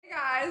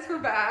Guys, we're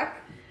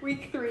back.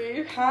 Week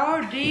 3.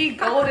 Howdy,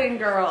 Golden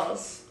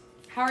Girls.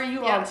 How are you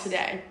all Yes.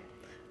 today?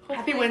 Hopefully,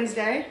 Happy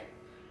Wednesday.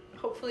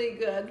 Hopefully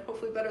good.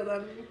 Hopefully better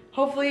than...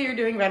 Hopefully you're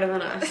doing better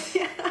than us.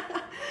 Yeah.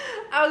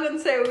 I was going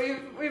to say,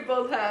 we've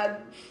both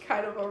had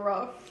kind of a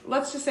rough...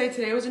 Let's just say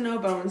today was a no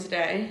bones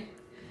day.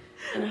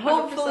 And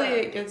hopefully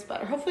 100%. it gets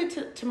better. Hopefully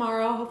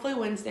tomorrow, hopefully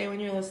Wednesday when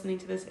you're listening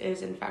to this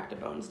is in fact a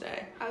bones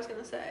day. I was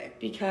going to say.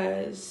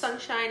 Because Sun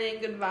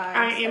shining, good vibes.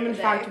 I am in every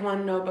fact day.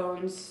 one no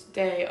bones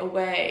day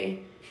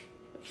away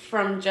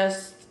from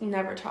just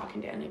never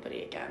talking to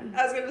anybody again.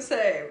 I was going to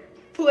say,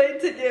 plane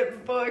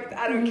ticket booked.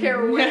 I don't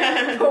care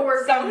where. But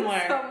we're going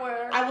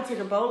somewhere. I will take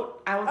a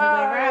boat. I will do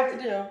whatever I have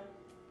to do.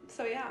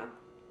 So yeah.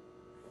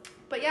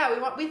 But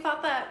yeah, we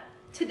thought that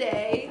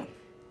today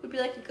would be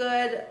like a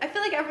good... I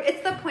feel like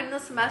it's the point in the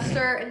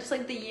semester and just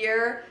like the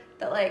year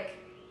that like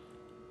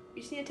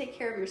you just need to take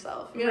care of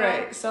yourself. You know?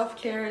 Right.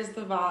 Self-care is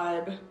the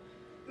vibe.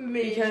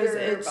 Major Because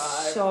it's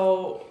vibe.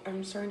 so...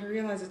 I'm starting to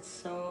realize it's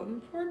so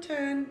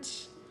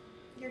important.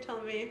 You're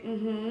telling me.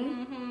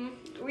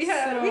 Mm-hmm. We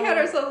had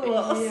ourselves a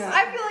little... Yeah.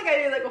 I feel like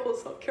I need like a whole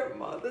self-care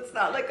month. It's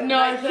not like a No,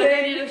 I night feel like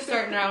I thing. need to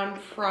start now and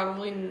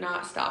probably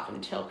not stop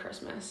until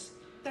Christmas.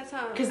 That's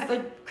how... 'Cause,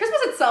 like...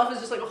 Christmas itself is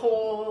just like a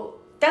whole...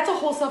 That's a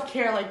whole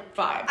self-care, like,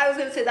 vibe. I was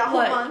going to say that whole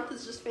Like, month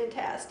is just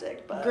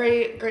fantastic, but...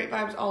 Great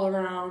vibes all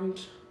around.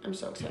 I'm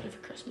so excited for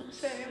Christmas.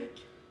 Same.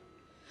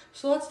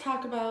 So let's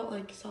talk about,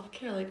 like,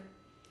 self-care, like...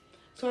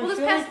 So Well, I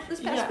feel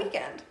this past yeah.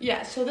 weekend.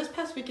 Yeah, so this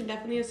past weekend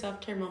definitely a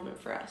self-care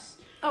moment for us.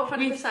 Oh,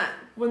 100%.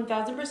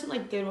 1000%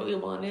 like did what we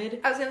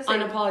wanted. I was going to say...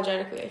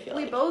 Unapologetically, I feel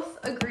We like.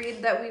 both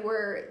agreed that we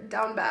were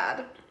down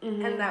bad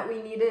and that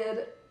we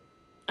needed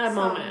A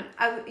moment.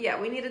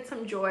 We needed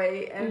some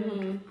joy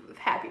and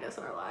happiness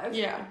in our lives.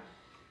 Yeah.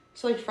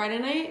 So like Friday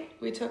night,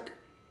 we took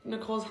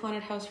Nicole's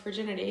haunted house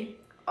virginity.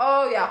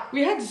 Oh yeah,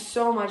 We had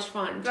so much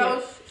fun too. that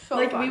was so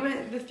like fun. we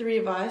went the three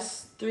of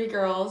us, 3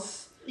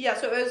 girls. Yeah,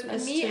 so it was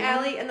Us me, two.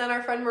 Allie, and then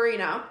our friend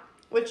Marina,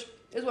 which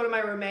is one of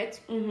my roommates.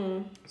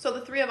 Mm-hmm. So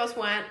the 3 of us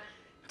went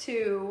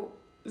to...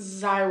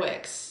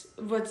 Zywix.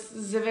 What's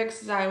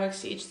Zivix,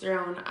 Zywix, each their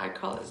own. I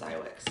call it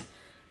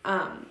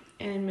Zywix.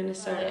 In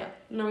Minnesota.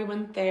 No, we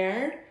went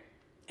there.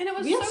 And it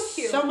was We had so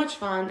cute. so much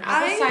fun.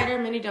 Apple cider,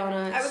 mini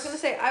donuts. I was going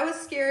to say, I was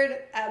scared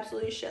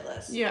absolutely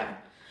shitless. Yeah.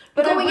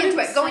 But I going into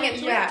wouldn't it,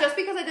 say- yeah. just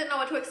because I didn't know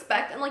what to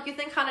expect. And, like, you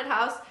think haunted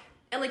house,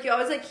 and, like, you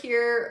always, like,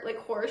 hear, like,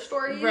 horror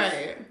stories.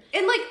 Right.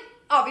 And, like,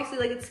 obviously,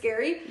 like, it's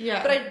scary.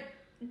 Yeah. But I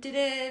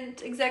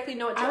didn't exactly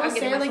know what to I would I'm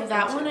getting say, like, myself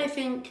that into. one, I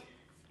think,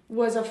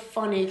 was a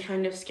funny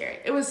kind of scary.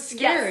 It was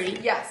scary.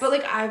 Yes. But,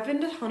 like, I've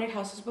been to haunted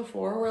houses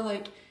before where,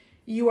 like,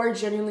 you are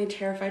genuinely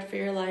terrified for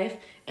your life.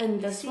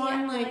 And this See, one,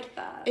 I like, like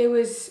that. it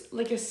was,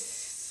 like,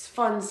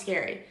 fun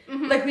scary.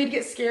 Like, we'd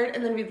get scared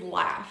and then we'd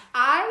laugh.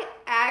 I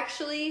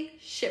actually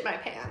shit my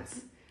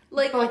pants.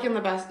 Like, But, like, in the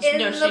best... in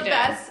no, the she did.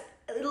 best,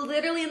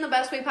 literally in the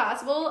best way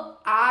possible.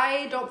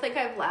 I don't think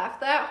I've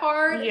laughed that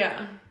hard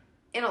Yeah.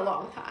 in a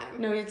long time.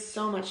 No, it's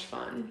so much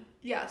fun.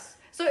 Yes.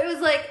 So it was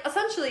like,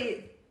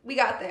 essentially, we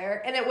got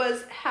there, and it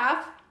was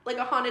half like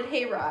a haunted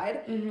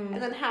hayride,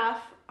 and then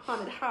half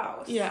haunted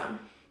house. Yeah.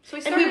 So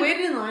we And started... we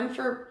waited in line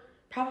for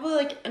probably,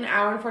 like, an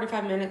hour and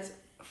 45 minutes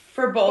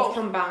for both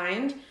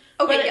combined.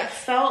 Okay, but yes. it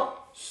felt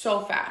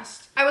so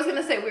fast. I was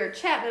gonna say, we were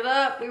chatting it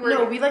up. We were...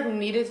 No, we, like,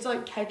 needed to,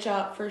 like, catch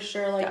up for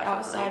sure, like, Definitely.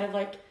 outside of,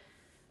 like,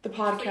 the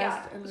podcast. So,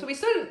 yeah. And, So we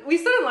stood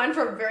in line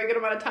for a very good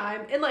amount of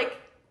time in, like,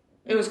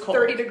 it was cold.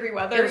 30-degree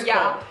weather. It was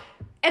yeah. cold.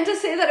 And to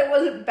say that it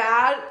wasn't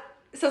bad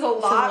says a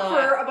lot, lot.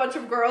 for a bunch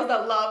of girls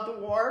that love the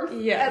warmth.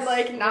 Yes. And,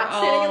 like, not We're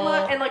sitting in all-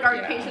 line, and, like, are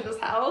yeah. impatient as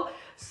hell.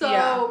 So...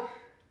 Yeah.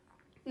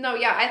 No,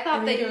 yeah, I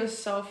thought I think it was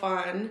so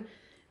fun.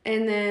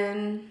 And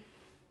then...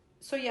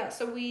 So yeah,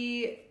 so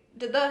we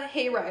did the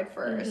hayride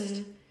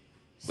first.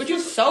 Which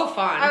was so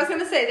fun. I was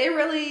gonna say they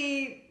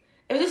really.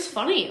 It was just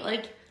funny.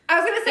 Like, I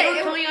was gonna they say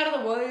were coming out of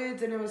the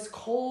woods and it was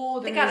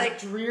cold and it got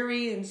was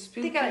dreary and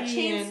spooky. they got a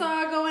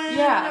chainsaw going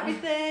Yeah. and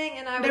everything,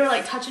 and I was. They were,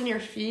 like, touching your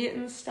feet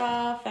and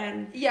stuff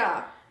and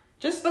Yeah,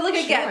 just but like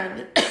chilling.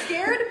 again,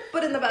 scared,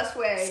 but in the best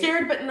way.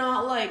 Scared, but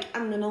not like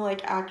I'm gonna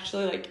like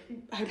actually like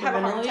Have a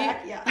heart hyperventilate.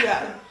 attack, yeah.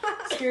 Yeah.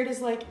 Scared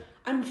is like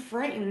I'm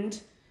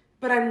frightened,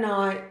 but I'm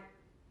not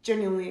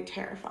genuinely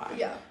terrified.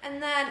 Yeah,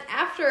 and then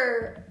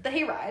after the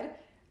hayride,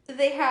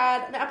 they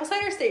had an apple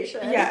cider station.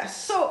 Yes.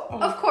 So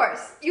of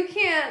course you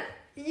can't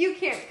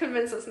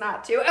convince us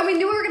not to. And we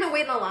knew we were gonna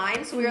wait in a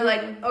line, so we were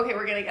like, okay,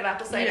 we're gonna get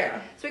apple cider.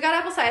 Yeah. So we got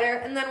apple cider,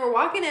 and then we're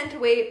walking in to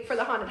wait for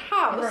the haunted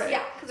house. Right.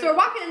 Yeah. So we're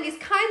walking in, these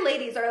kind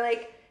ladies are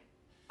like,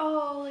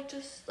 oh, like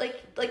just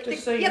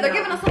Just so you they're know.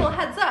 giving us a little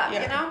heads up,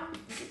 Yeah. you know,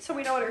 so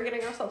we know what we're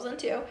getting ourselves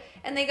into.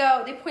 And they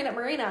point at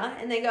Marina,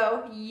 and they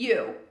go,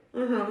 you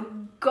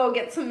go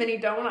get some mini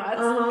donuts.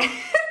 Uh-huh. Me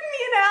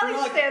and Allie We're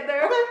like, stand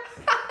there. okay.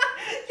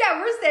 Yeah,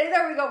 we're standing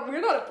there. We go,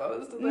 we're not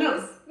opposed to this.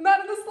 No.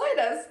 Not in the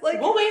slightest.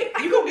 Like, Well, wait.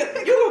 You go get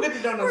the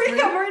donuts. Marina,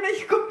 Marina. Marina,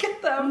 you go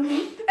get them. And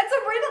so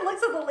Marina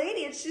looks at the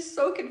lady, and she's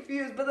so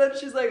confused. But then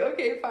she's like,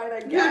 okay, fine, I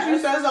guess. Yeah,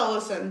 she says I'll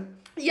listen.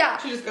 Yeah.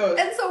 She just goes.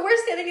 And so we're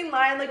standing in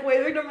line, like,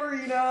 waving to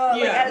Marina,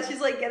 like, Yeah. as she's,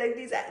 like, getting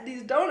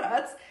these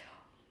donuts.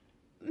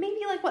 maybe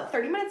like, what,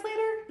 30 minutes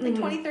later? Like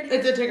 20, 30 It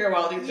minutes. did take her a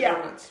while to get the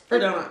donuts. For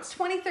donuts.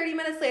 20, 30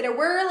 minutes later,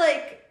 we're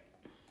like,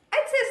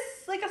 I'd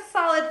say like a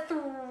solid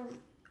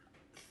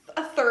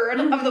a third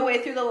of the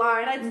way through the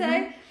line, I'd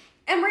say.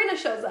 And Marina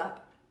shows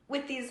up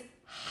with these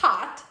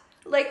hot,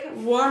 like...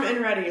 warm and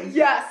ready.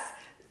 Yes.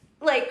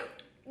 Like,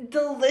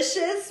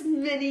 delicious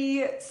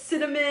mini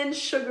cinnamon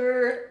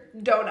sugar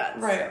donuts.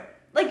 Right.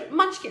 Like,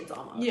 munchkins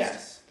almost.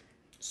 Yes.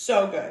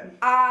 So good.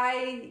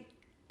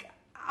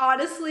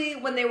 Honestly,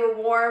 when they were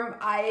warm,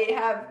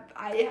 I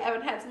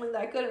haven't had something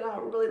that good in a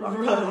really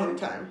long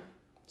time.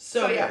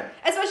 So yeah. good.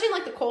 Especially in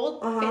like the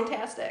cold.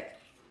 Fantastic.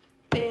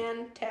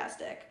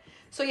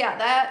 So yeah,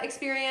 that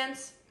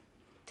experience,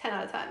 10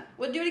 out of 10.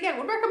 Would do it again.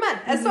 Would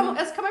recommend.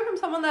 As coming from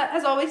someone that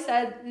has always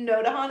said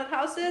no to haunted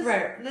houses.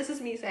 Right. This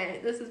is me saying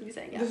yes. This is me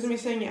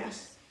saying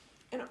yes.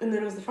 And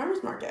then it was the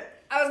farmer's market.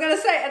 I was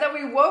gonna say, and then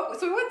we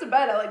went to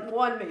bed at like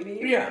 1 maybe.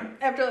 Yeah.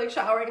 After like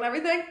showering and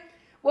everything.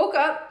 Woke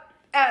up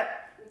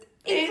at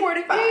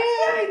 8:45.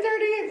 Yeah,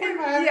 8:30,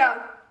 8:45.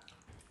 Yeah.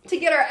 To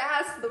get our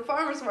ass to the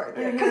farmer's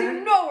market. Because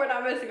you know we're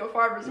not missing a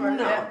farmer's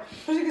market. No.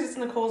 Especially because it's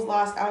Nicole's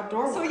last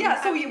outdoor one. So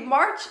yeah, so we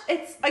march.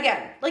 It's,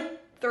 again, like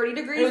 30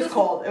 degrees. It was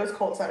cold. It was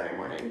cold Saturday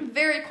morning.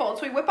 Very cold.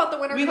 So we whip out the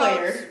winter coats.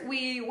 Layered.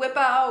 We whip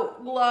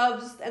out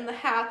gloves and the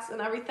hats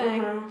and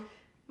everything.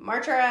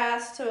 March our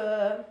ass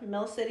to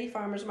Mill City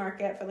Farmer's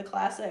Market for the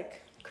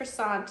classic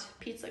croissant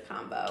pizza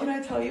combo. Can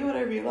I tell you what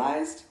I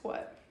realized?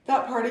 What?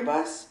 That party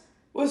bus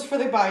was for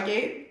the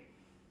Bygate.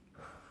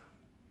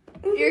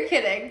 You're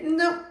kidding.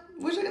 Nope.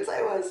 Wish I could say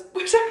it was.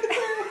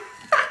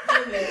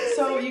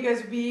 So, you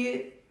guys,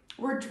 we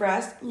were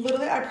dressed.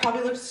 Literally, I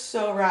probably looked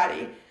so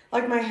ratty.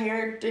 Like, my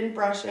hair, didn't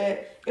brush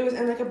it. It was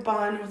in, like, a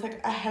bun with, like,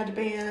 a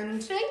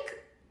headband. Think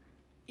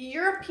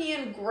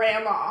European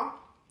grandma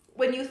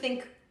when you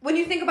think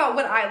about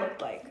what I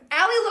looked like.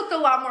 Allie looked a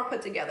lot more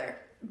put together.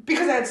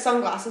 Because I had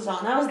sunglasses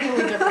on. That was the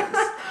only difference.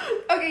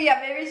 Okay, yeah,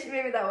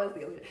 maybe that was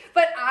the only.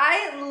 But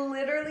I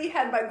literally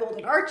had my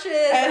golden arches.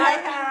 And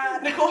I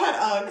Nicole had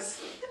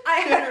Uggs. I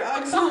had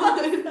Uggs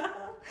on.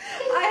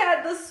 I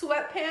had the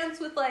sweatpants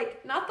with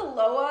like not the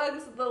low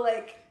Uggs, the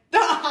like The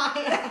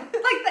high. like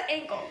the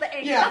ankle,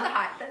 Yeah. not the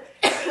high,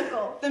 the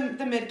ankle.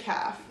 The mid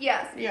calf.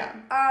 Yes. Yeah.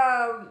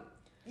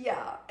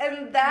 Yeah,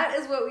 and that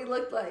is what we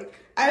looked like.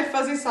 I had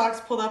fuzzy socks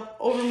pulled up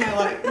over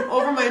my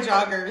over my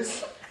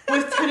joggers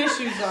with tennis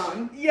shoes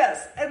on.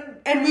 Yes,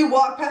 and we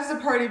walked past the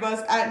party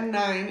bus at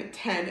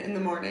 9:10 in the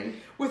morning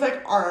with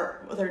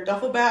our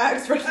duffel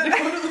bags ready to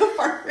go to the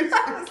farmer's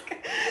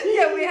market.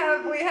 Yeah, we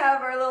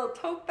have our little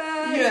tote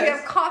bags. Yes. We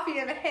have coffee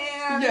in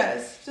hand.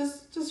 Yes,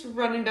 just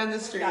running down the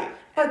street. Yeah.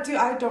 But dude,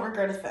 I don't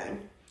regret a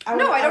thing. I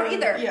don't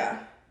either. Yeah.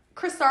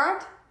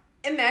 Croissant,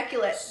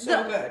 immaculate.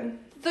 So good.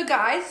 The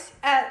guys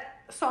at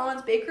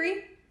Solomon's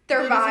Bakery,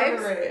 their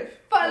vibes,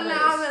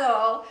 phenomenal.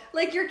 Always.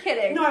 Like, you're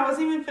kidding. No, I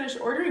wasn't even finished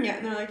ordering yet,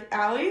 and they're like,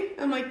 Allie?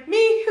 I'm like,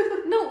 me?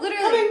 No,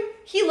 literally.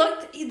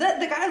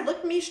 The guy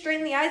looked me straight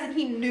in the eyes, and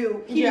he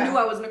knew. He knew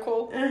I was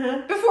Nicole.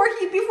 Before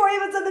he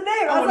even said the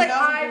name. I was like,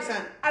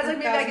 1,000%.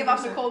 maybe I give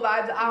off Nicole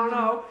vibes. I don't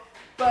know.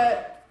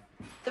 But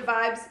the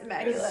vibes,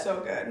 immaculate. It's so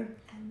good.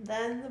 And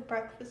then the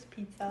breakfast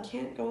pizza.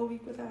 Can't go a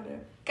week without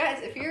it.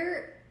 Guys, if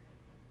you're...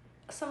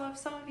 Some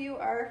of you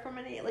are from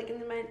in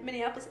the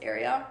Minneapolis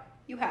area,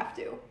 you have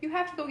to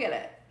go get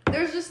it.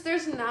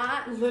 There's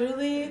not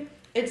literally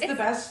it's the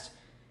best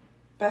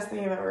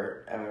thing I've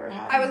ever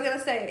had. I was gonna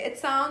say it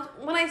sounds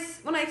when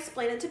I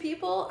explain it to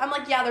people, I'm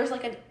like, yeah, there's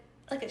like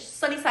a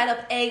sunny side up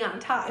egg on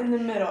top in the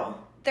middle.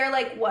 They're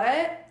like,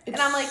 what? It's and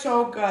I'm like,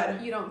 so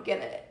good. You don't get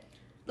it.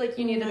 Like,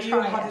 you need to try.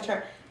 You have to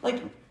try.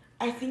 Like,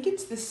 I think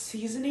it's the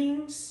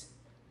seasonings,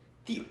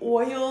 the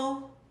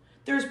oil.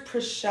 There's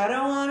prosciutto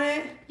on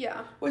it.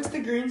 Yeah. What's the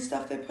green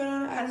stuff they put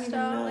on it? Pesto,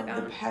 I don't even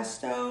know. The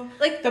pesto.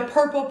 Like the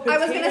purple potato. I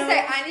was going to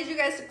say, I need you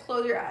guys to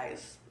close your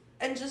eyes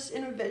and just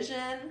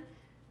envision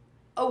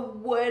a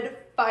wood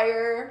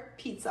fire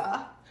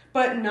pizza.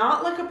 But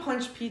not like a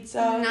punch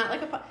pizza. Not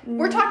like a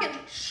We're talking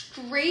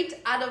straight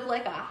out of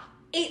like a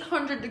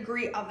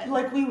 800-degree oven.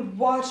 Like we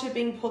watch it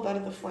being pulled out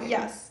of the flame.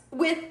 Yes.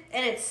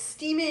 And it's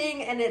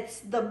steaming and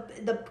it's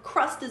the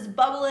crust is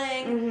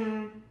bubbling.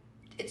 Mm-hmm.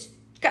 It's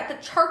got the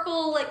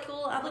charcoal like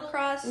on the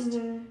crust.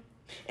 Mm-hmm.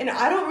 And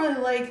I don't really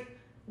like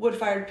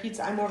wood-fired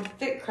pizza. I'm more of a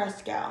thick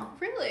crust gal.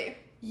 Really?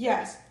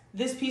 Yes.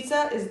 This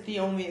pizza is the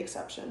only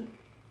exception.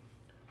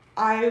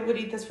 I would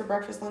eat this for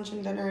breakfast, lunch,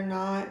 and dinner and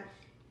not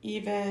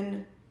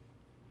even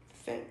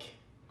think.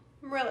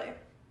 Really?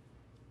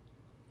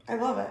 I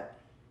love it.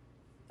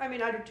 I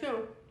mean, I do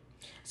too.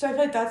 So I feel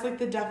like that's like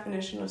the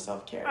definition of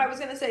self-care. I was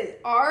going to say,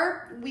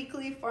 our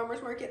weekly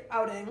farmer's market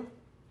outing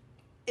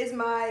is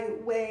my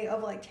way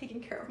of like taking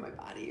care of my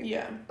body.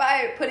 Yeah.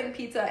 By putting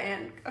pizza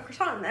and a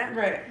croissant in there.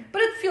 Right.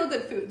 But it's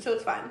feel-good food, so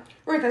it's fine.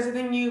 Right, that's the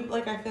thing I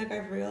feel like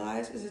I've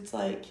realized is it's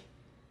like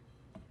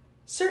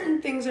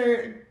certain things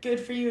are good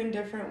for you in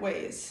different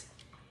ways.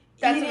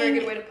 That's a very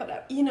good way to put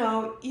it. You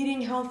know,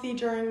 eating healthy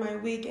during my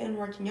week and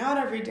working out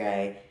every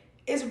day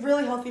is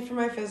really healthy for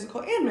my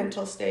physical and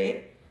mental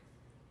state.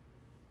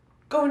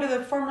 going to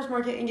the farmer's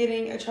market and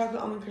getting a chocolate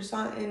almond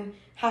croissant and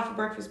half a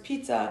breakfast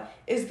pizza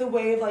is the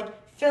way of, like,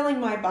 filling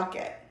my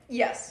bucket.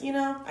 Yes. You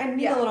know? I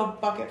need a little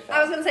bucket fill. I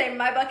was going to say,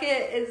 my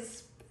bucket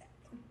is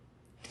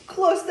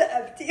close to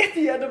empty at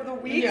the end of the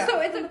week. Yeah. So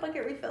it's a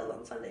bucket refilled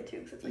on Sunday, too,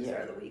 because it's like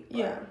start of the week. But,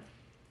 yeah.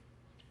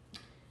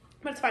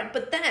 But it's fine.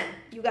 But then,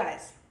 you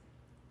guys,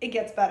 it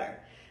gets better.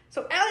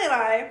 So Allie and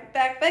I,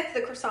 back to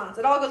the croissants.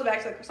 It all goes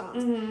back to the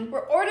croissants. Mm-hmm.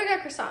 We're ordering our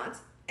croissants.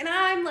 And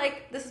I'm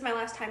like, this is my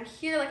last time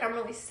here. Like, I'm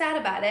really sad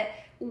about it.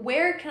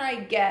 Where can I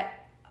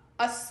get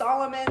a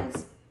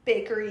Solomon's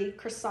Bakery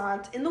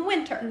croissant in the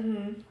winter?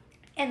 Mm-hmm.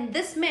 And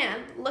this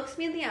man looks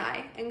me in the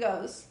eye and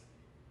goes,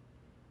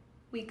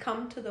 we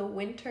come to the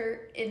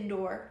winter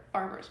indoor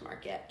farmer's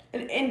market.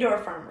 An indoor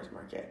farmer's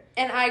market.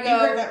 And I go... You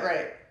heard that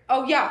right.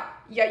 Oh, yeah.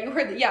 Yeah, you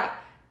heard that. Yeah.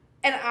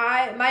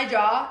 And my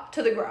jaw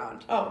to the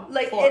ground. Oh,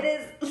 like, floor. it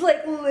is,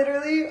 like,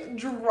 literally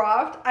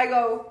dropped. I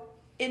go,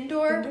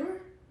 indoor?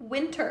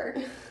 Winter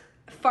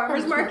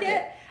farmer's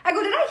market. I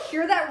go, did I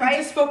hear that right? You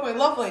just spoke my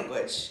love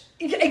language.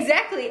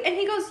 Exactly. And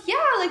he goes,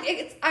 yeah, like,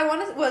 it's,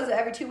 was it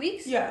every 2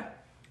 weeks? Yeah.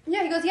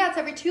 Yeah, he goes, yeah, it's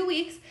every 2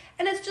 weeks.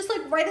 And it's just,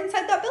 like, right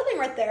inside that building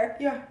right there.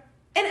 Yeah.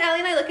 And Allie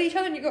and I look at each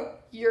other and you go,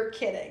 you're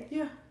kidding.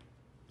 Yeah.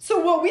 So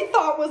what we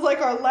thought was,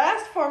 like, our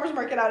last farmer's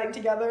market outing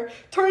together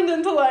turned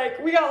into, like,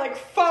 we got, like,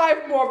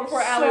 5 more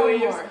before Allie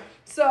leaves. More.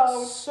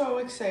 So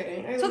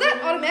exciting. So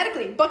that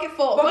automatically, bucket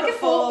full,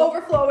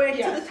 overflowing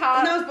to the top.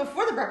 And that was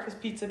before the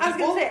breakfast pizza. I was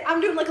going to say, I'm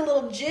doing, like, a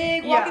little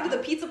jig, walking to the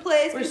pizza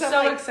place. We're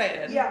so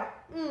excited. Yeah.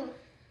 So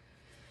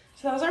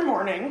that was our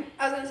morning.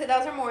 I was going to say, that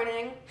was our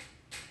morning.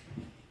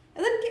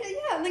 And then,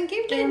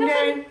 game day. Game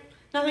day.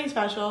 Nothing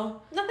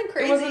special. Nothing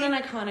crazy. It wasn't an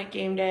iconic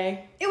game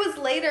day. It was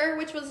later,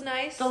 which was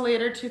nice. The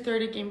later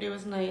 2:30 game day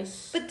was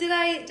nice. But did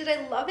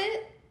I love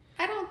it?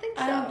 I don't think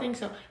so. I don't think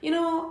so. You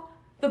know,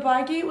 the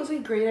buy gate was a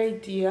great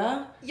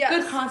idea. Yes.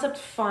 Good concept,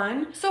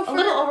 fun. So a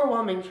little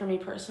overwhelming for me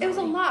personally. It was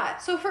a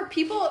lot. So for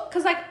people,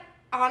 because, like,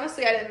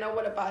 honestly, I didn't know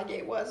what a buy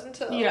gate was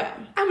until... Yeah.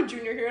 I'm a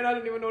junior here, and I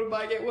didn't even know what a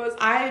buy gate was.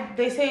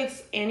 They say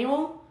it's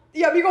annual.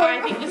 Yeah, because...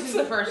 I think this is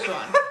the first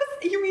one.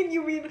 You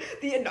mean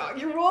the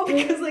inaugural?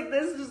 Because, like,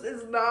 this just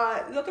is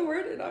not... Is that the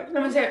word? Inaugural? I'm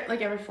gonna say it,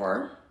 like, every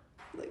 4.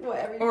 Like, what,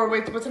 every... Or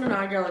wait, what's an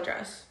inaugural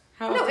address?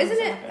 No, isn't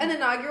it an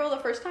inaugural the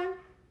first time?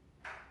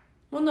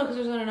 Well, no, because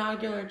there's an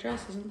inaugural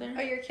address, isn't there?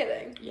 Oh, you're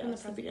kidding. Yeah,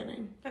 that's the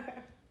beginning. Okay.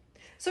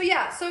 So,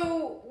 yeah,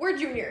 so we're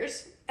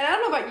juniors. And I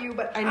don't know about you,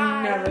 but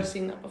I've never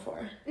seen that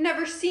before.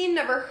 Never seen,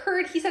 never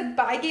heard. He said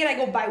by gate. I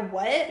go, by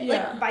what?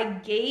 Yeah. Like, by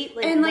gate?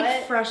 Like, and, what?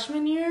 like,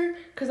 freshman year,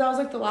 because that was,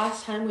 like, the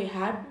last time we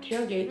had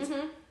tailgates.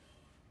 Mm-hmm.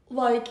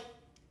 Like,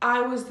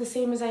 I was the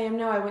same as I am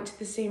now. I went to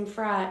the same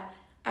frat.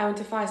 I went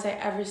to Phi Psi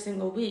every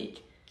single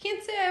week.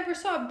 Can't say I ever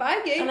saw a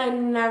by gate. And I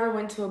never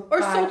went to a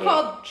or bi-gate.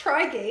 so-called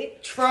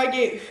tri-gate.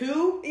 Tri-gate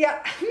who?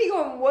 Yeah. Me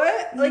going,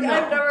 what? Like, No.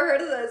 I've never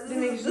heard of this. It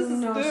makes This is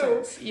no new.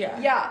 sense. Yeah.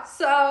 Yeah,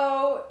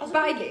 so,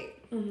 by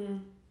gate. Mm-hmm.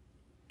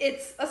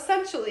 It's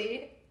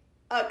essentially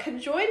a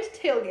conjoined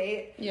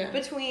tailgate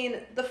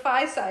between the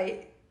Phi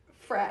Psi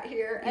frat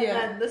here and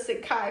then the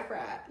Sig Chi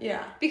frat.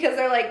 Yeah. Because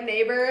they're, like,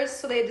 neighbors,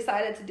 so they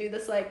decided to do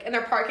this, like, and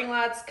their parking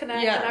lots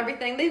connect and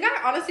everything. They've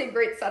got, honestly, a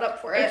great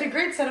setup for it. It's a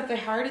great setup. They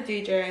hired a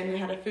DJ and they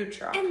had a food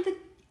truck. And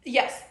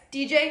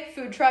DJ,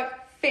 food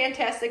truck,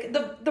 fantastic.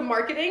 The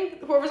marketing,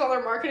 whoever's on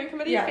their marketing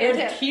committee, fantastic.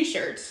 fantastic.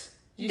 T-shirts.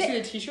 Did you see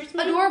the T-shirts?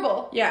 Maybe?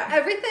 Adorable. Yeah.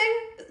 Everything,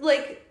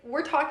 like,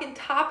 we're talking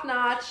top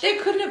notch. They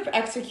couldn't have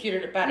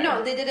executed it better.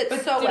 No, they did it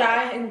but so well. Did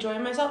I enjoy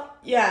myself?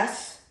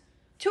 Yes.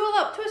 To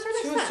a certain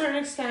extent. To a certain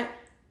extent.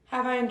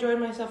 Have I enjoyed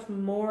myself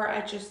more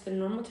at just the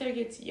normal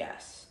tailgates?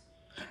 Yes.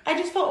 I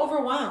just felt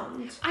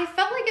overwhelmed. I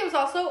felt like it was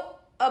also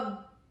a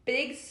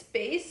big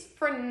space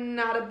for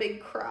not a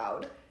big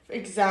crowd.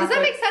 Exactly. Does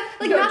that make sense?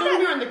 Like, no, not don't get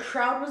me that... wrong, the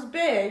crowd was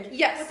big.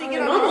 Yes, on a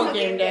normal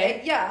game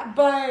day. Yeah.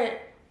 But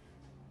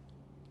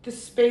the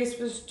space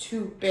was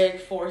too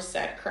big for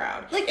said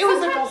crowd. Like, it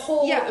was like a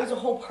whole yeah. It was a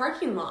whole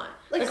parking lot.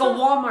 Like a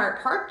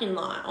Walmart parking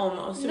lot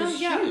almost. It was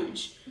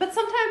huge. But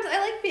sometimes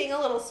I like being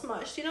a little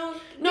smushed, you know?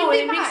 No,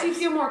 it makes you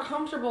feel more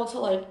comfortable to,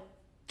 like,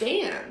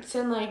 dance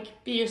and,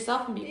 like, be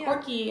yourself and be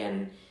quirky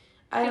and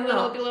I don't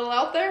know. Be a little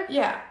out there?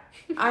 Yeah.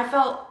 I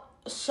felt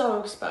so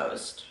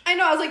exposed. I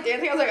know, I was like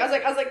dancing. I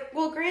was like,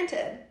 well,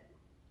 granted,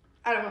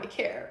 I don't really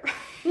care.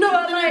 No,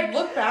 but then I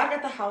look back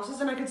at the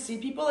houses and I could see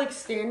people, like,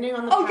 standing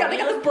on the patio, they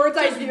got the bird's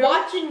eye view,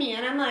 watching me,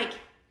 and I'm like,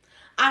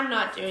 I'm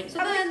not doing this. So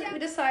then we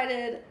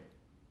decided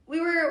we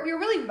were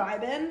really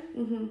vibing.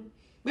 Mm-hmm.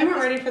 We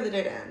weren't ready for the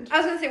day to end. I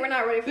was gonna say we're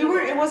not ready for.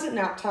 It wasn't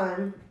nap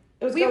time.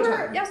 It was go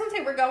time. Yeah, I was gonna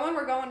say we're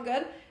going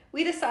good.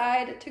 We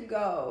decide to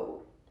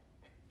go,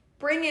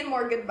 bring in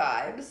more good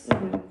vibes,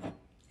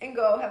 and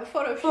go have a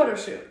photo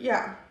shoot.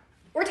 Yeah.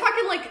 We're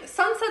talking like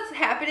sunsets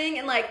happening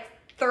in like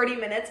 30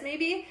 minutes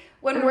maybe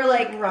when we're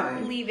like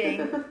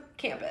leaving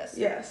campus.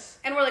 Yes.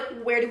 And we're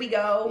like, where do we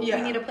go? Yeah.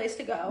 We need a place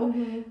to go.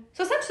 Mm-hmm.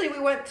 So essentially we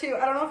went to,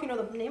 I don't know if you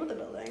know the name of the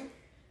building.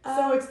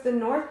 So it's the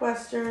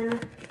Northwestern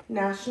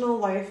National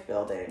Life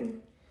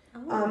Building.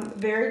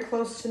 Very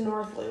close to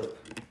North Loop.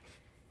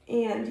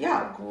 And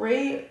yeah,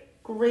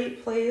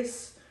 great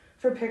place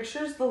For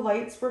pictures, the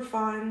lights were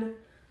fun.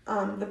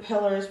 The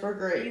pillars were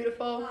great.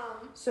 Beautiful.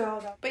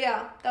 But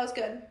yeah, that was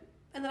good.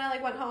 And then I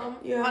like went home.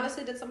 Yeah.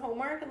 Honestly, did some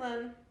homework and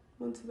then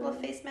Went to a little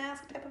bed. face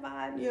mask type of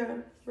vibe. Yeah,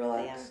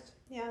 relaxed.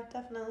 Yeah,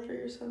 definitely. For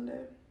your Sunday.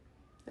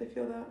 I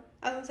feel that.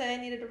 I was gonna say I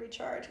needed to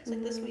recharge. It's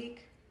like this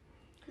week,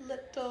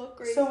 little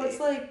crazy. So it's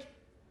like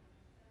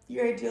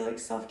your ideal like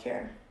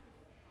self-care.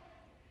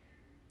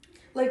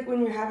 Like when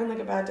you're having like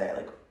a bad day,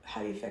 like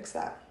how do you fix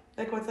that?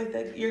 Like what's like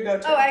your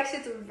go-to? Oh, actually,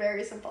 it's a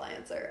very simple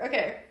answer.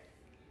 Okay.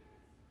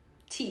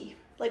 Tea.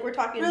 Like we're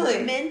talking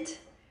Really? mint.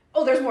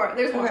 Oh, there's more.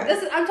 There's more. Okay.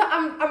 This is I'm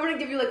gonna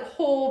give you like a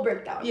whole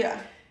breakdown. Yeah.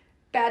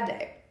 Bad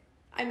day.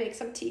 I make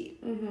some tea.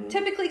 Mm-hmm.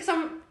 Typically,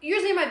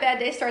 usually my bad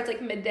day starts like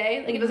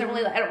midday. Like it doesn't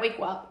really. I don't wake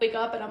up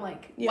and I'm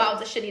like, wow,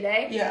 it's a shitty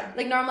day. Yeah.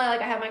 Like normally,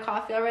 like I have my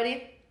coffee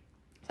already,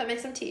 so I make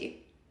some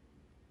tea.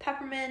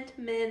 Peppermint,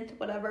 mint,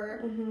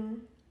 whatever. Mm-hmm.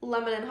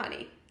 Lemon and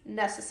honey,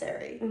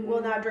 necessary. Mm-hmm.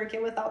 Will not drink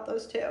it without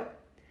those two.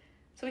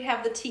 So we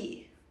have the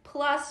tea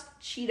plus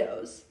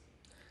Cheetos.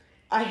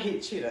 I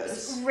hate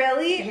Cheetos.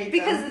 Really? I hate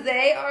Because them.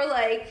 they are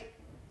like,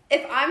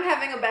 if I'm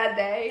having a bad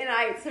day and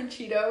I eat some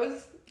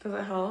Cheetos, Does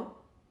it help?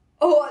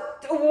 oh,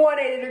 a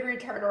 180-degree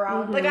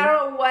turnaround. Mm-hmm. Like, I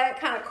don't know what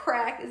kind of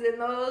crack is in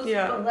those,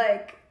 Yeah. but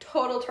like,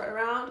 total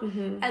turnaround.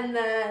 Mm-hmm. And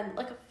then,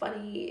 like, a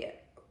funny,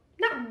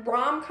 not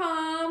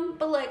rom-com,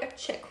 but like a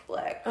chick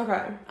flick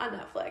Okay. on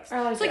Netflix.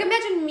 I like so, like, it.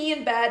 imagine me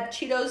in bed,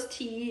 Cheetos,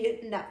 tea,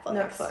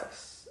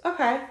 Netflix.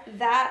 Okay.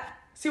 That,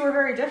 See, we're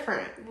very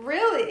different.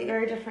 really?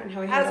 Very different in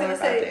how we I was handle our gonna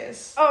bad say,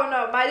 days. oh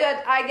no, my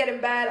dad, I get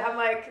in bed, I'm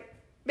like,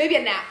 maybe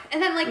a nap.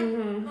 And then, like,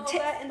 Mm-hmm. all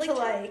that into,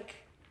 like,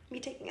 me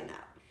taking a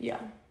nap. Yeah.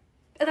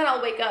 And then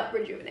I'll wake up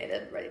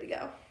rejuvenated, ready to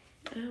go.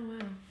 Oh,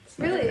 wow.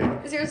 Really?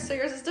 Is yours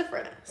is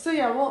different? So,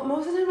 yeah, well,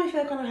 most of the time I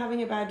feel like when I'm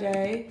having a bad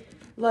day,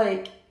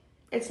 like,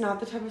 it's not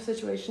the type of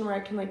situation where I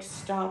can, like,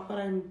 stop what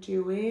I'm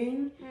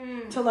doing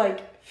to,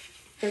 like,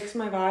 fix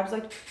my vibes.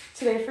 Like,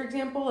 today, for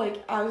example,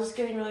 like, I was just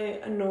getting really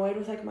annoyed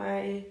with, like,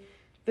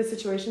 the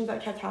situations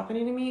that kept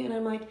happening to me, and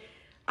I'm like,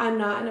 I'm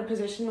not in a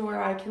position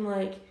where I can,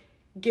 like,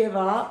 give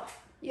up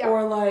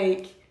or,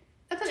 like,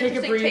 That's an take a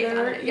interesting take on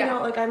breather, it. you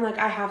know, like, I'm like,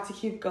 I have to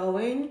keep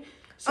going.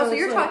 So it's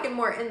you're like, talking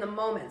more in the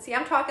moment. See,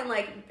 I'm talking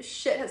like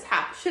shit has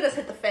happened. Shit has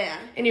hit the fan.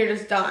 and you're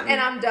just done. And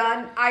I'm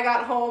done. I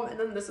got home, and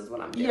then this is what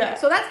I'm doing. Yeah.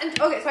 So that's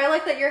okay. So I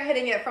like that you're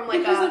hitting it from like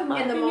because, a like,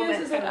 my in the thing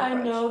moment. is like, kind of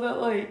I approach. know that,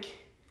 like,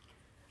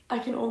 I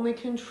can only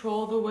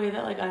control the way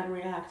that, like, I'm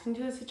reacting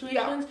to the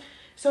situations.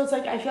 So it's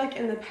like, I feel like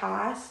in the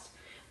past,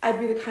 I'd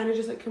be the kind of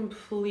just, like,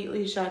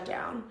 completely shut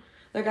down.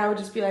 Like, I would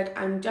just be like,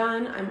 I'm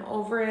done, I'm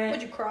over it.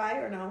 Would you cry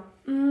or no?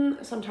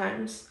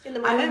 Sometimes. In the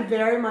moment? I'm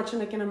very much,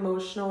 like, an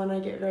emotional and I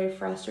get very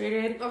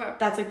frustrated. Okay.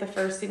 That's, like, the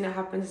first thing that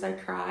happens is I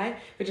cry,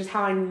 which is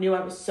how I knew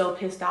I was so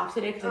pissed off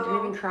today, because I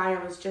didn't even cry,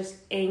 I was just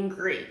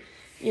angry,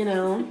 you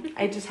know?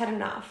 I just had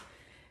enough.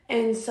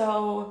 And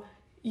so,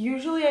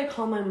 usually I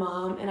call my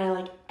mom and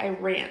I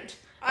rant.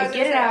 I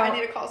get it out. I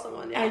need to call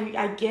someone. Yeah.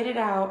 I get it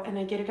out, and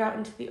I get it out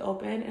into the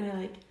open,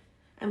 and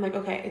I'm like,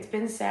 okay, it's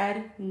been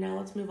said, now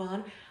let's move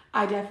on.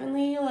 I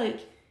definitely,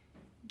 like,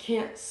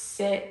 can't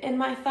sit in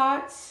my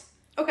thoughts.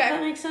 Okay. Does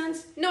that make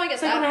sense? No, I get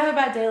It's like that. when I have a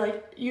bad day,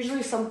 like,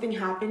 usually something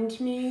happened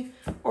to me,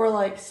 or,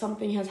 like,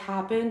 something has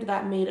happened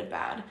that made it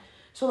bad.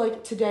 So,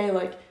 like, today,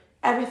 like,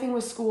 everything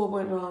with school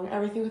went wrong,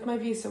 everything with my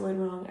visa went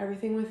wrong,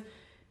 everything with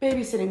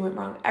babysitting went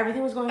wrong,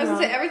 everything was going I was wrong.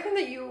 gonna say everything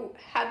that you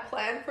had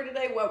planned for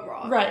today went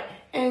wrong. Right.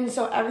 And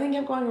so everything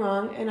kept going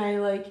wrong, and I,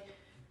 like,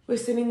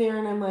 was sitting there,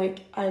 and I'm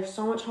like, I have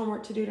so much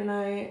homework to do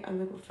tonight. I'm,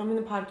 like, filming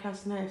the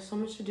podcast tonight. I have so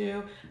much to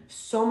do,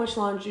 so much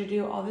laundry to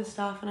do, all this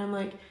stuff. And I'm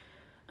like,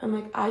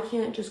 I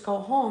can't just go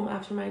home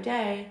after my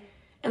day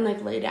and,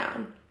 like, lay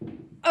down.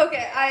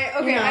 Okay,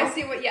 You know? I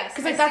see what, yes.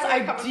 Because, like, I that's see where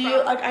you're coming ideal.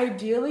 from. Like,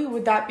 ideally,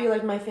 would that be,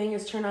 like, my thing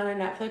is turn on a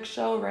Netflix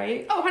show,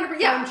 right? Oh, 100%,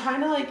 But yeah. I'm trying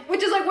to, like,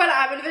 Which is, like, what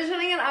I'm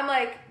envisioning, and I'm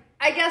like,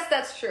 I guess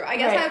that's true. I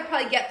guess Right. I'd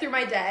probably get through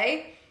my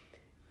day.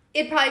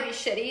 It'd probably be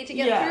shitty to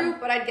get Yeah. through,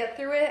 but I'd get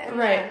through it, and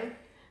Right. then...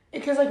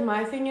 Because, like,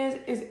 my thing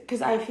is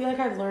because I feel like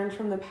I've learned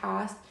from the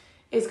past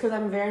is because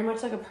I'm very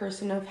much, like, a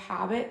person of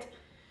habit.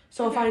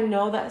 So if I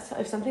know that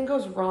if something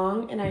goes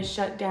wrong and I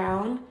shut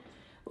down,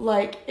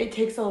 like, it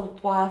takes a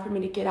while for me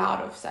to get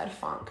out of said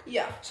funk.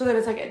 Yeah. So that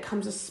it's, like, it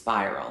comes a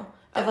spiral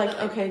of, like,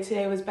 Definitely. okay,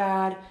 today was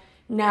bad.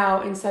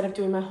 Now, instead of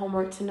doing my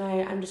homework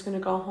tonight, I'm just going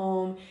to go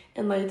home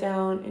and lay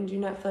down and do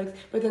Netflix.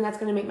 But then that's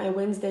going to make my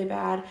Wednesday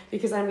bad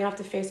because I'm going to have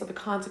to face all the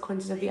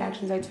consequences of the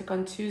actions I took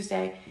on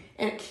Tuesday.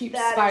 And it keeps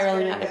That is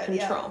spiraling pretty out of good,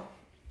 yeah. control.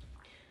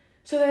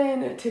 So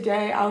then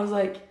today, I was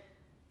like,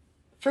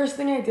 first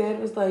thing I did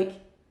was, like,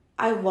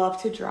 I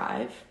love to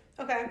drive.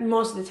 Okay.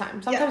 Most of the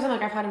time. Sometimes I'm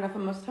like, I've had enough,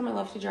 but most of the time I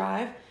love to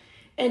drive.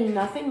 And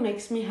nothing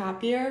makes me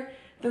happier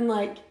than,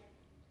 like,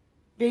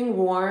 being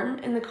warm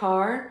in the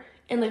car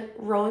and, like,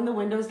 rolling the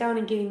windows down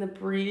and getting the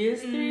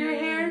breeze through your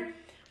hair.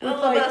 And a With,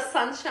 little like, bit of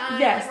sunshine.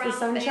 yes, around the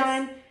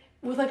sunshine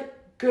with, like,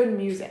 good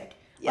music.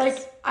 Yes.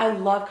 Like, I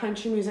love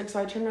country music, so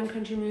I turn on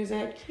country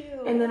music. Cute.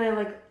 And then I,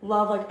 like,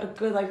 love, like, a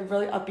good, like,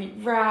 really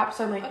upbeat rap.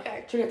 So I'm, like,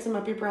 Okay. to get some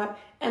upbeat rap.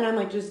 And I'm,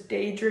 like, just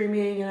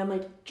daydreaming and I'm,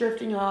 like,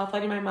 drifting off,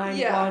 letting my mind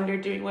Yeah. wander,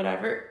 doing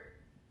whatever.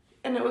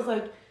 And it was,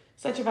 like,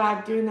 such a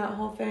vibe doing that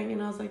whole thing.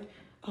 And I was like,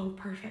 oh,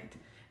 perfect.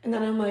 And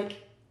then I'm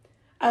like,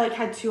 I, like,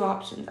 had two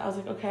options. I was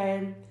like,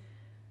 okay.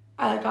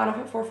 I, like, got up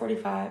at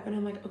 4:45. And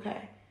I'm like,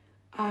 okay,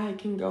 I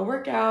can go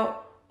work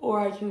out or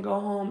I can go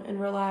home and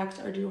relax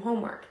or do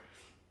homework.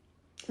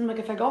 I'm like,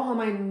 if I go home,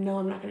 I know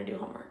I'm not going to do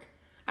homework.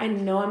 I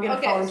know I'm going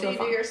to fall into a funk. Okay,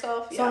 so you do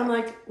yourself, yeah. So I'm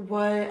like,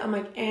 what? I'm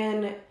like,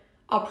 and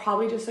I'll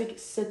probably just, like,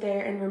 sit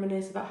there and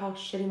reminisce about how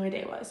shitty my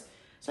day was.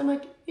 So I'm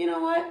like, you know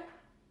what?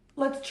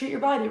 Let's treat your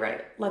body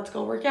right. Let's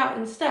go work out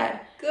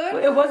instead.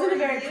 Good. It wasn't a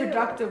very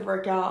productive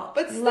workout.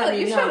 But still,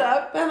 you showed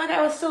up. But I'm like,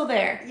 I was still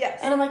there. Yes.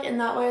 And I'm like, in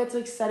that way, it's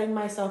like setting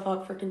myself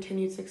up for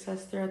continued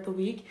success throughout the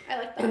week. I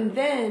like that. And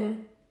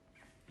then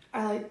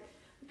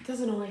it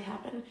doesn't always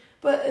happen,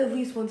 but at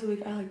least once a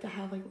week, I like to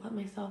have, like, let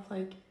myself,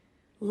 like,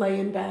 lay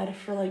in bed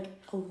for, like,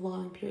 a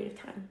long period of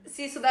time.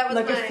 See, so that was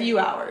like a few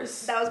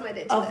hours. That was my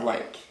day today. Of,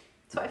 like,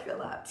 so I feel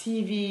that.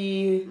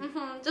 TV.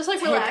 Mm-hmm. Just, like,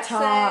 TikTok.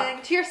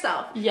 relaxing to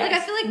yourself. Yes.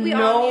 Like, I feel like we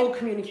all need...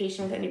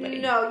 communication with anybody.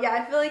 No, yeah,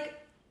 I feel like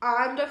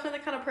I'm definitely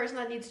the kind of person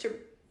that needs to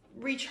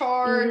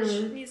recharge,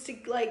 needs to,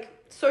 like,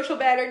 social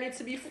battery needs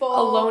to be full.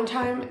 Alone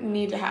time,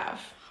 need to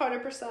have.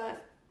 100%.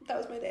 That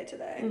was my day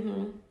today.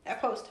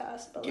 At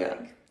post-test, but,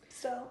 like,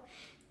 still.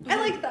 Mm-hmm. I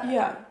like that.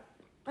 Yeah.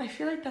 I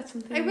feel like that's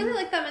something... I really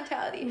like that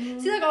mentality.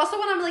 See, like, also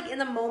when I'm, like, in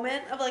the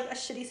moment of, like, a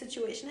shitty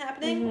situation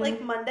happening, like,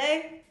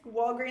 Monday,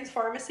 Walgreens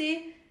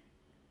Pharmacy...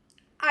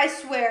 I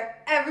swear,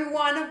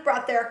 everyone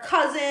brought their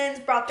cousins,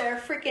 brought their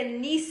freaking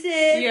nieces.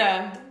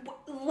 Yeah.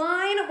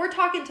 Line, we're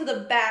talking to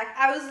the back.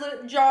 I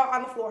was jaw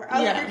on the floor. I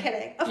was like, you're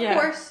kidding.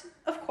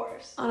 Of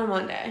course. On a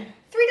Monday.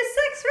 3 to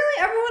 6,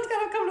 really? Everyone's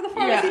got to come to the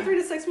pharmacy 3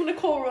 to 6 when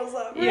Nicole rolls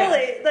up.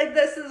 Really? Like,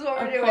 this is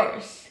what we're doing. Of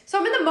course. So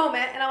I'm in the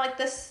moment, and I'm like,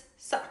 this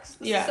sucks.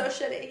 This is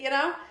so shitty, you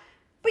know?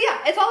 But yeah,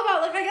 it's all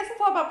about, like, I guess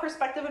it's all about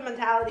perspective and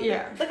mentality.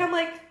 Yeah. Like, I'm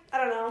like, I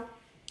don't know.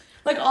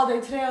 Like, all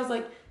day today, I was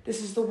like,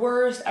 this is the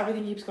worst.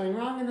 Everything keeps going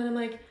wrong. And then I'm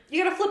like...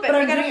 You gotta flip it. But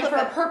I'm doing it for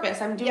a purpose.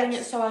 I'm doing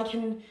it so I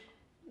can...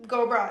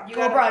 Go abroad. Do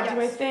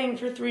my thing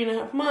for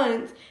 3.5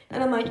 months.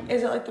 And I'm like,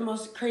 is it, like, the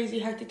most crazy,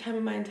 hectic time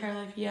of my entire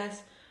life?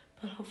 Yes.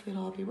 But hopefully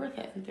it'll all be worth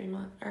it in 3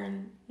 months. Or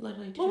in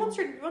literally 2 months.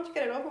 Well, once you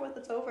get it over with,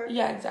 it's over.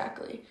 Yeah,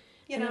 exactly.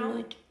 You and know? I'm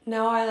like,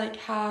 now I, like,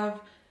 have...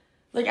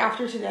 Like,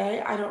 after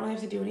today, I don't really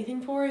have to do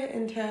anything for it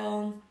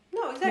until...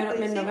 No,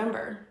 exactly.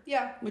 Mid-November.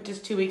 Yeah. Which is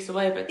 2 weeks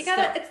away, but you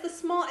gotta, it's the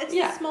small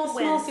wins.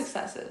 Small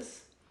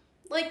successes.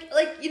 Like,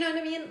 you know what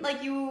I mean?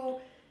 Like, you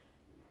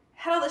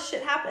had all this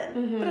shit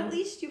happen, but at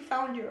least you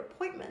found your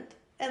appointment.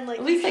 And, like...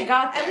 At least I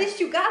got there. At least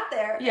you got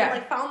there. Yeah. And,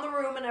 like, found the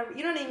room and everything.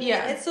 You know what I mean?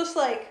 Yeah. It's just,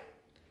 like,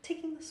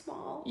 taking the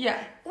small.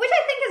 Yeah. Which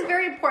I think is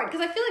very important,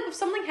 because I feel like if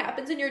something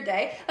happens in your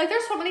day... Like,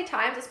 there's so many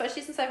times,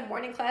 especially since I have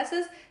morning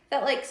classes,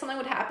 that, like, something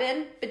would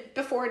happen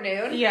before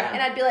noon. Yeah.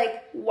 And I'd be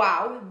like,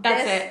 wow,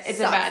 that's it. It's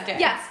sucks. A bad day.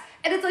 Yes.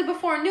 And it's, like,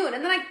 before noon.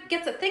 And then I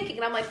get to thinking,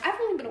 and I'm like, I've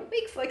only been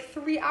awake for, like,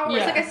 3 hours.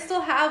 Yeah. Like, I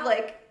still have,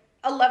 like,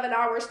 11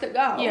 hours to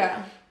go.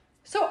 Yeah.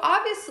 So,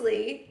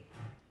 obviously...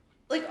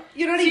 Like,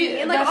 you know what I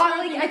mean? Like,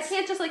 I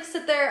can't just, like,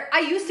 sit there. I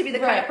used to be the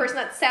kind of person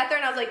that sat there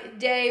and I was like,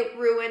 day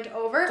ruined,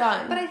 over.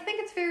 Done. But I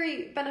think it's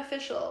very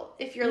beneficial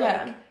if you're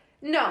like,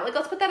 no, like,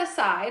 let's put that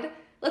aside.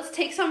 Let's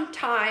take some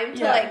time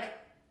to, like,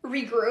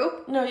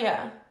 regroup. No,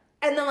 yeah.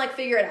 And then, like,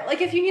 figure it out.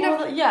 Like, if you need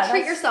to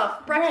treat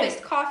yourself,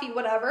 breakfast, coffee,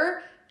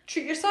 whatever,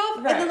 treat yourself,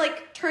 and then,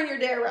 like, turn your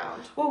day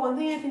around. Well, one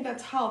thing I think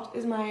that's helped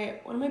is one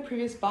of my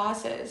previous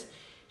bosses,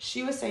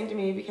 she was saying to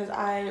me, because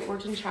I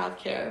worked in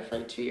childcare for,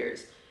 like, 2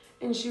 years,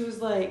 and she was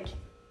like,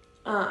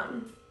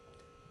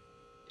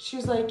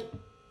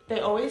 they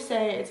always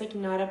say it's, like,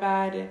 not a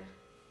bad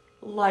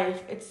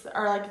life. It's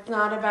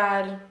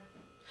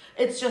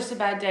just a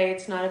bad day.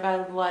 It's not a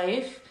bad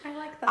life. I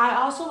like that. I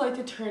also like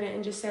to turn it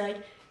and just say, like,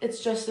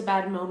 it's just a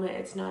bad moment.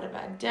 It's not a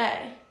bad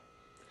day.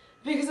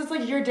 Because it's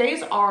like your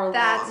days are long.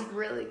 That's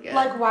really good.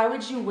 Like, why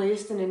would you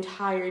waste an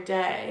entire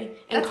day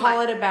and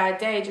call it a bad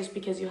day just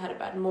because you had a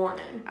bad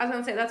morning? I was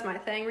going to say, that's my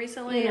thing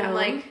recently. I'm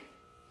like...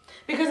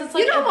 Because it's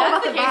like, if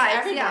that's the case,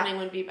 every morning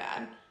would be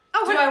bad.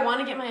 Oh, do I want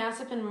to get my ass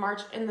up in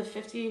March in the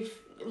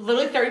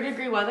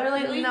 30-degree weather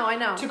lately? No, I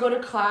know. To go to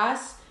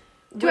class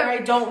where I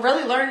don't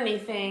really learn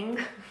anything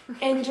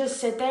and just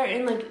sit there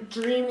and, like,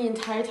 dream the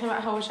entire time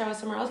about how I wish I was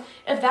somewhere else.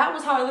 If that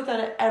was how I looked at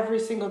it, every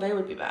single day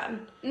would be bad.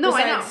 No,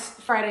 I know.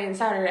 Besides Friday and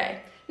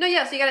Saturday. No,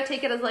 yeah, so you gotta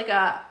take it as, like,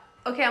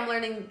 okay, I'm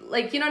learning,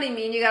 like, you know what I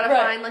mean? You gotta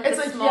find, like, it's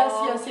the like,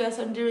 small... yes,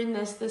 I'm doing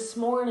this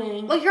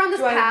morning. Like, you're on this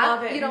Do path. I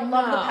love it? You don't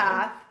love the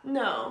path.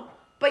 No.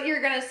 But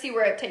you're gonna see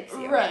where it takes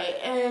you. Right,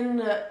 and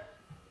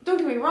don't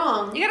get me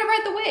wrong. You gotta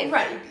ride the wave.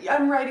 Right,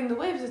 I'm riding the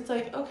waves. It's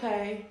like,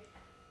 okay,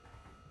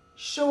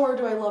 sure,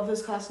 do I love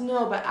this class?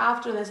 No, but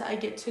after this, I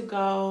get to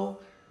go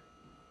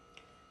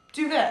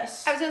do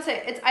this. I was gonna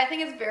say, I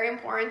think it's very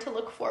important to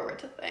look forward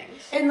to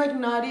things. And, like,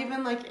 not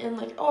even, like, in,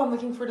 like, oh, I'm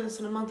looking forward to this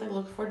in a month. I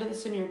look forward to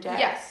this in your day.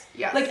 Yes.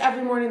 Like,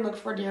 every morning, look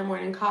forward to your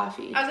morning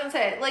coffee. I was gonna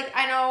say, like,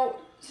 I know,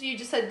 so you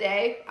just said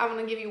day. I'm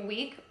gonna give you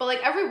week. But, like,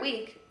 every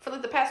week, for,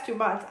 like, the past 2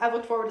 months, I've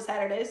looked forward to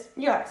Saturdays.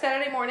 Yeah.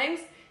 Saturday mornings.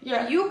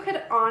 Yeah. You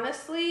could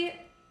honestly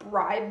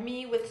bribe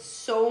me with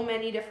so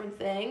many different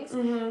things.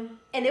 Mm-hmm.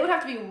 And it would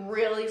have to be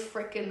really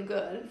freaking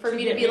good for To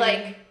me to get be me-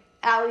 like,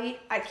 Allie,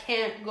 I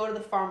can't go to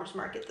the farmer's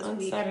market this On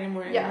week. Saturday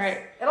morning, Yes.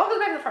 right. It all goes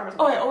back to the farmer's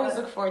Oh, market. I always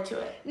but- look forward to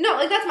it. No,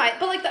 like, that's my...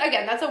 But, like,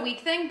 again, that's a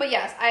week thing. But,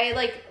 yes, I,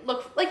 like,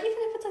 look... Like, even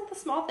if it's, like, the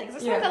small things.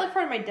 Sometimes Yeah. I look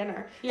forward to my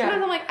dinner. Yeah.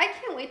 Sometimes I'm like, I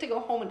can't wait to go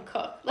home and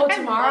cook. Like, Oh, I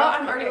tomorrow, love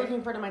I'm already cooking.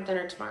 looking forward to my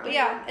dinner tomorrow. But,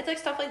 yeah, it's, like,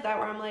 stuff like that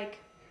where I'm like...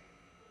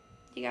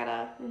 You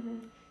gotta... Mm-hmm.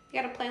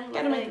 You gotta plan little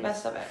Gotta make the things.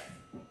 best of it.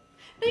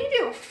 No, you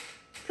do.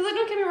 Because, like,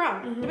 don't get me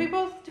wrong. Mhm. Do we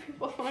both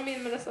want to be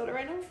in Minnesota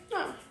right now?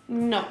 No.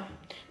 No.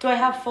 Do I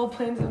have full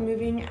plans of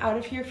moving out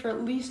of here for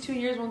at least 2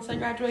 years once I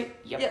graduate?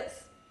 Yep.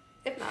 Yes.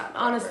 If not,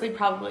 Honestly,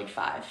 probably like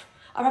 5.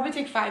 I'll probably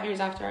take 5 years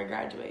after I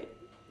graduate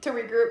to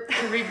regroup. to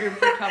regroup,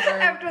 recover.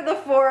 After the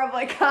 4 of,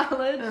 like,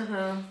 college.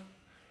 Uh-huh.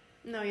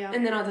 No, yeah.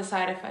 And then I'll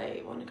decide if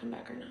I want to come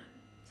back or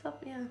not.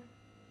 Yeah.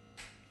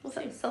 We'll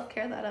see.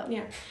 Self-care that up.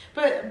 Yeah.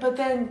 But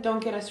then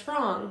don't get us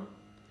wrong.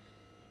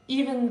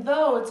 Even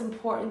though it's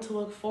important to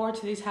look forward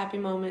to these happy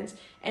moments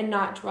and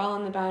not dwell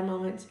on the bad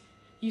moments,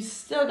 you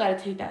still got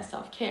to take that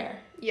self-care.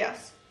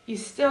 Yes. You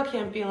still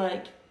can't be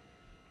like,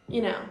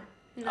 you know,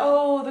 No.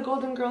 oh, the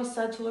Golden Girls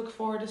said to look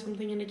forward to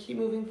something and to keep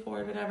moving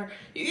forward, whatever.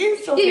 You can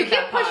still You take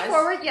can't that push pause.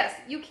 forward. Yes,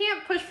 you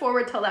can't push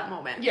forward till that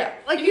moment. Yeah,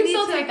 Like, you you can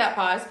still need to- take that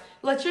pause.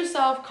 Let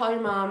yourself call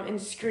your mom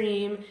and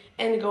scream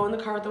and go in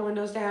the car with the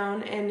windows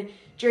down and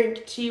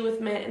drink tea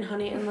with mint and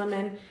honey and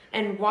lemon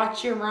and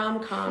watch your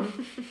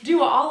rom-com.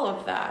 Do all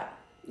of that.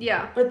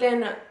 Yeah. But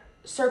then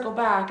circle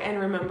back and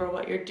remember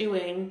what you're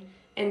doing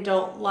and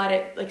don't let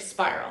it, like,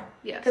 spiral.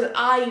 Yes. Because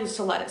I used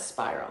to let it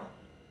spiral,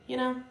 you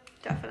know?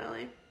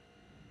 Definitely.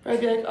 Or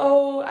I'd be like,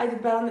 oh, I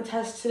did bad on the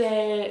test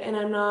today and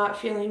I'm not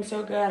feeling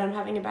so good. I'm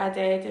having a bad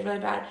day. I did really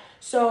bad.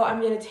 So I'm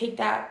going to take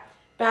that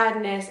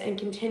badness and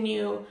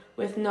continue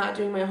with not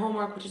doing my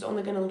homework, which is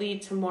only going to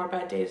lead to more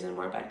bad days and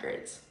more bad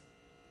grades.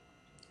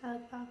 I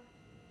like that.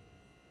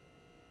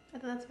 I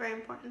think that's very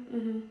important.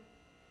 Mm-hmm.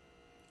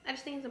 I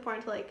just think it's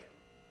important to, like,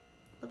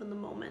 live in the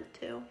moment,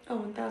 too. Oh,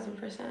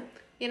 1,000%.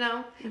 You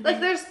know? Mhm. Like,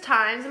 there's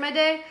times in my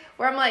day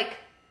where I'm like,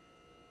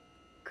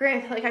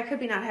 granted, like, I could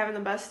be not having the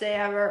best day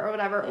ever or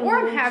whatever. Or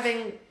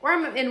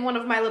I'm in one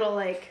of my little,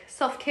 like,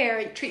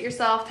 self-care, treat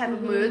yourself type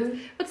of moods.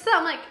 But still,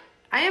 I'm like,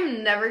 I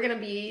am never going to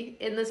be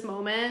in this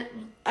moment.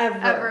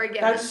 Ever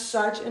again. That's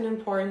such an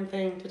important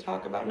thing to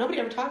talk about. Nobody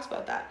ever talks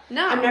about that.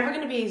 No. I'm never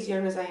going to be as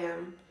young as I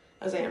am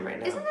right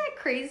now. Isn't that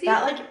crazy?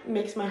 That, like,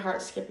 makes my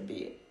heart skip a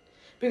beat.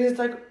 Because it's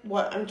like,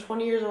 what, I'm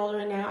 20 years old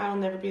right now. I'll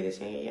never be this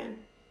young again.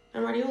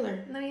 I'm already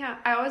older. No, yeah.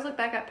 I always look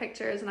back at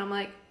pictures and I'm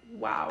like,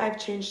 wow. I've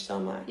changed so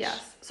much.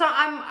 Yes. So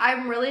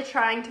I'm really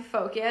trying to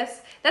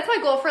focus. That's my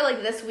goal for,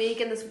 like, this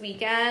week and this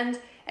weekend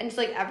and just,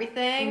 like,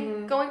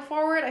 everything going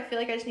forward. I feel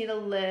like I just need to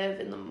live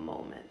in the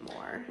moment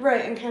more.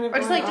 Right, and kind of Or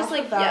just, going like, off just, of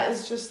like, that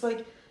yes. is just,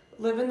 like,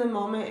 live in the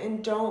moment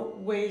and don't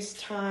waste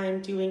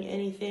time doing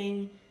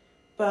anything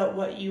but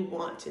what you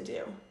want to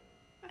do.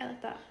 I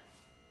like that.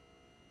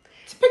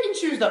 To pick and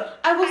choose, though.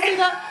 I will say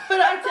that, but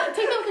I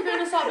take that with a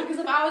grain of salt because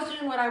if I was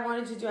doing what I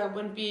wanted to do, I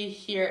wouldn't be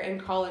here in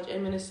college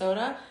in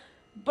Minnesota.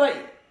 But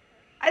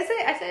I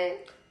say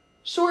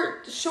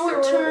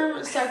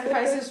short-term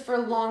sacrifices for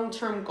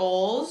long-term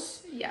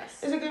goals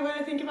yes. is a good way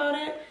to think about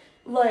it.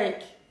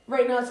 Like,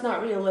 right now it's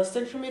not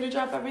realistic for me to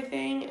drop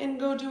everything and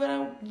go do what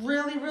I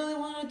really, really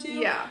want to do.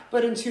 Yeah.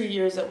 But in 2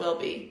 years it will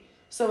be.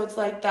 So it's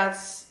like,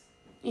 that's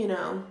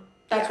Yeah.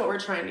 what we're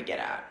trying to get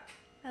at.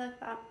 I like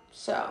that.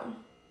 So,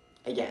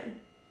 again,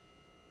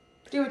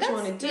 do what you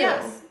want to do.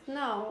 Yes.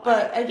 No.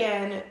 But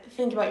again,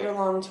 think about your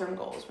long-term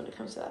goals when it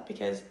comes to that,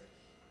 because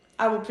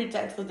I will preach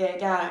that until the day I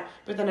die,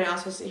 but then I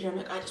also sit here and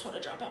I'm like, I just want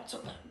to drop out so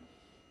bad.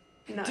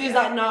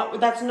 no,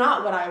 That's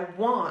not what I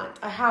want.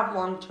 I have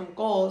long-term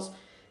goals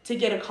to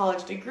get a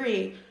college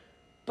degree,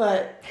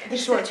 but the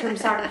short-term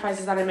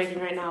sacrifices that I'm making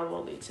right now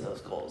will lead to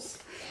those goals.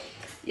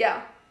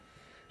 Yeah.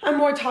 I'm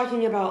more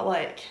talking about,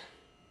 like,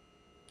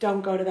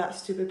 don't go to that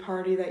stupid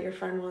party that your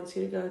friend wants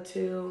you to go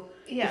to.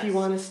 Yes. If you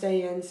want to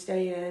stay in,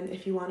 stay in.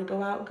 If you want to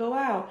go out, go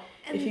out.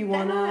 And if you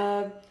want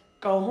to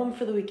go home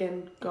for the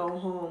weekend, go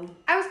home.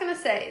 I was gonna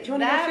say If you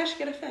want to get a fish,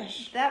 get a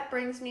fish. That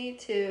brings me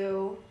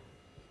to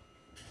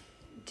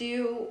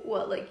do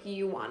what, like,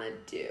 you want to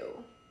do.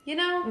 You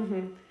know?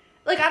 Mm-hmm.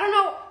 Like, I don't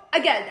know.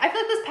 Again, I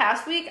feel like this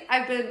past week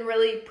I've been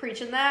really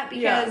preaching that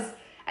because Yeah.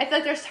 I feel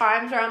like there's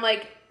times where I'm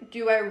like,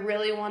 do I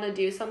really want to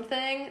do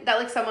something that,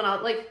 like,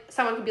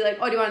 someone could be like,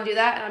 oh, do you want to do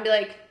that? And I'd be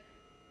like,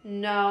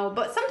 no.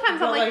 But sometimes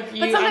But, I'm like, like,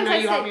 but I sometimes know I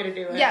you say want me to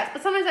do it. yes.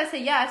 But sometimes I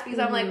say yes because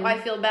I'm like, oh, I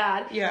feel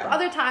bad. Yeah. But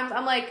other times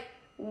I'm like,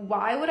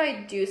 why would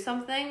I do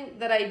something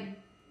that I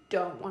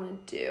don't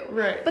want to do?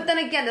 Right. But then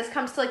again, this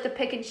comes to, like, the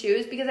pick and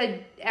choose because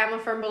I am a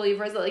firm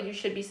believer that, like, you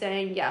should be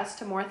saying yes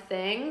to more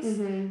things.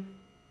 Mm-hmm.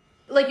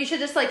 Like, you should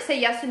just, like, say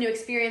yes to new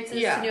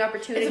experiences, to new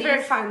opportunities. It's a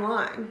very fine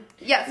line.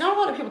 Yes. Not a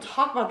lot of people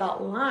talk about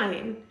that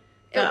line,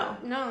 though.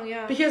 No,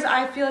 yeah. Because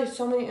I feel like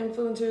so many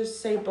influencers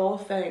say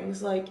both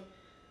things. Like,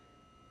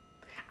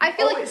 I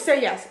feel like...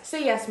 say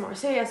yes more,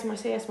 say yes more,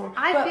 say yes more.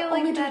 I but feel like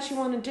only do that's- what you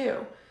want to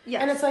do.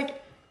 Yes. And it's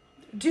like,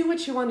 do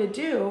what you want to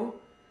do,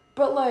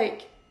 but,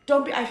 like,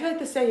 I feel like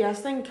the say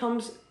yes thing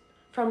comes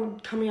from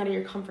coming out of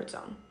your comfort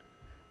zone.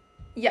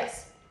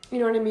 Yes. You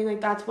know what I mean?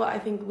 Like, that's what I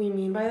think we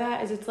mean by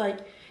that, is it's like,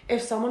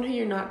 if someone who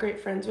you're not great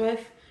friends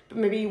with, but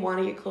maybe you want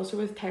to get closer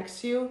with,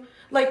 texts you,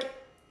 like,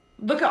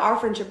 look at our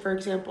friendship, for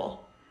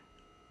example.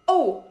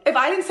 Oh, if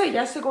I didn't say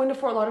yes to going to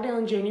Fort Lauderdale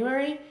in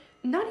January...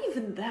 Not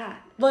even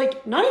that.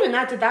 Like, not even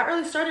that. Did that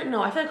really start it?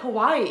 No, I feel like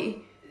Hawaii.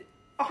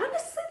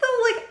 Honestly,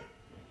 though,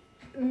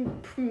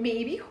 like,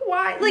 maybe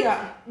Hawaii. Like,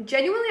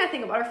 genuinely, I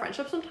think about our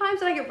friendship sometimes,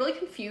 and I get really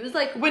confused.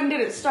 Like, when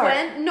did it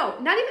start? Not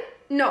when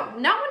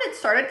it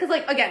started, because,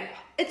 like, again,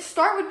 its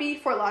start would be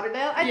Fort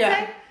Lauderdale, I'd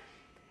say.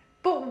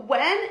 But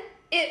when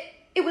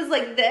it was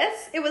like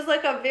this, it was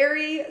like a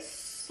very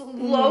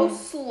slow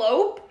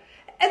slope.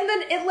 And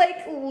then it,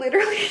 like,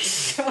 literally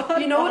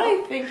shot You know off. what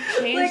I think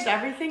changed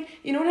everything?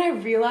 You know when I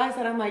realized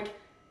that I'm like,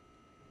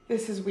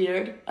 this is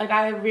weird? Like,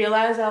 I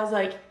realized I was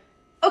like,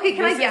 okay,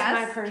 can I this guess?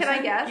 is my person? Can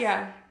I guess?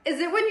 Yeah. Is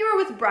it when you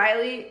were with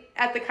Briley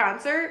at the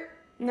concert?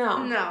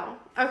 No. No.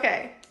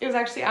 Okay. It was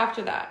actually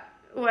after that.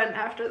 When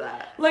after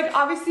that? Like,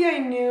 obviously I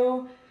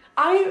knew...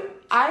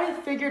 I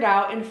figured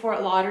out in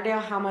Fort Lauderdale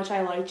how much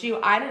I liked you.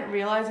 I didn't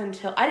realize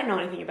until... I didn't know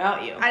anything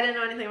about you. I didn't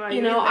know anything about you.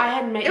 You know, either. I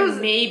had met you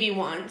maybe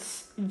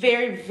once.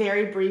 Very,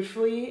 very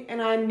briefly.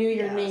 And I knew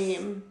your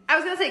name. I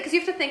was going to say, because you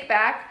have to think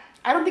back.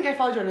 I don't think I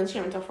followed you on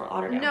Instagram until Fort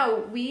Lauderdale.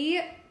 No,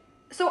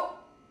 So,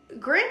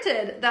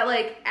 granted that,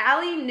 like,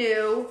 Allie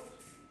knew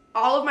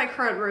all of my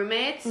current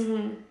roommates.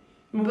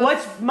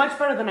 Mm-hmm. Much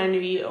better than I knew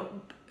you.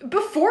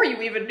 Before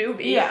you even knew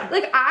me. Yeah.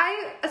 Like,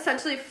 I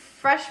essentially,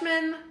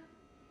 freshman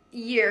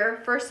year,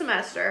 first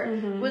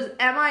semester, was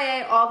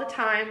MIA all the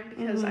time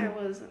because I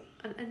was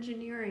an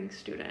engineering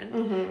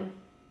student.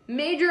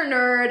 Major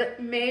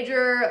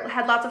nerd,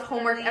 had lots of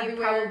homework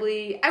everywhere.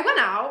 Probably. I went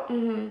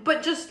out,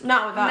 but just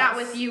not with us. Not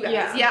with you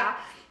guys. Yeah.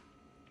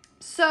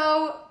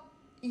 So,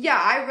 yeah,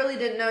 I really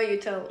didn't know you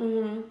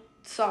till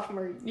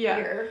sophomore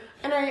year.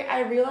 And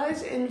I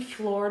realized in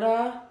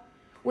Florida,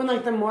 when,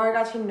 like, the more I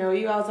got to know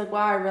you, I was like,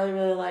 wow, I really,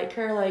 really like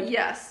her. Like,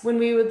 yes. When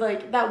we would,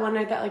 like, that one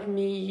night that, like,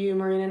 me, you,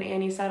 Marina, and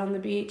Annie sat on the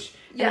beach.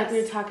 And, like,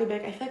 we would talk a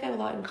bit. I feel like I have a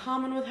lot in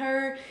common with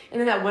her.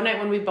 And then that one night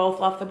when we both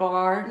left the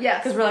bar.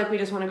 Yes. Because we're like, we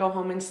just want to go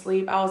home and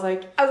sleep. I was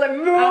like, no. Wait,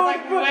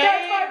 we're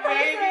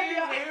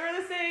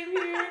the same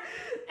here.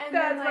 And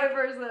that's then, my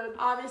person.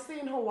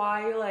 Obviously in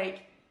Hawaii,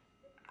 like,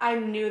 I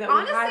knew that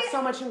we had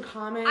so much in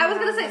common. I was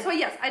going to say, so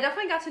yes, I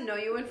definitely got to know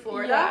you in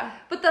Florida,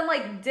 but then,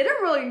 like,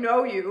 didn't really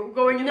know you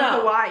going into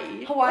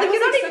Hawaii. Hawaii, like, you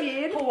know was what I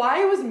mean?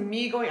 Hawaii was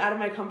me going out of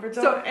my comfort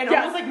zone and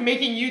almost, like,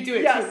 making you do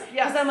it, too.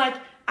 Because I'm like,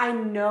 I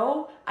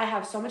know I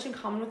have so much in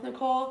common with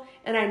Nicole,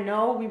 and I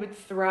know we would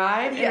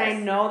thrive, and I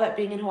know that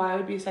being in Hawaii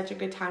would be such a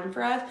good time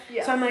for us.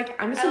 So I'm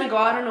like, I'm just going to go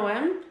out on a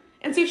whim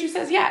and see if she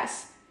says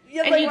yes.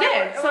 Yeah, and like, you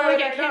did. So,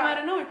 like, it came out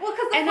of nowhere. Well,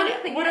 because the funny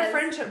thing what a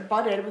friendship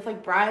budded with,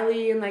 like,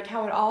 Briley and, like,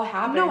 how it all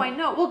happened. No, I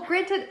know. Well,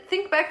 granted,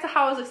 think back to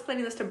how I was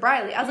explaining this to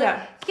Briley. I was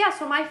like,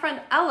 so my friend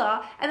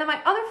Ella, and then my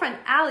other friend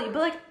Allie, but,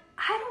 like,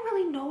 I don't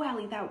really know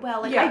Allie that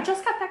well. Like, I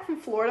just got back from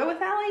Florida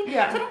with Allie, so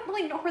I don't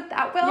really know her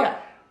that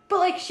well. But,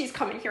 like, she's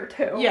coming here,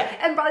 too.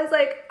 And Briley's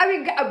like, I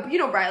mean, you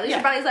know Briley.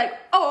 So Briley's like,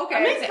 oh, okay.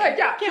 Amazing. Like,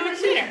 Can't wait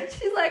to meet her.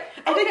 She's like,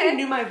 okay. I think you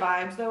knew my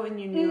vibes, though, and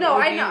you knew it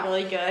would be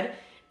really good.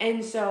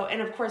 And so,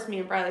 and of course, me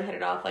and Briley hit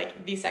it off,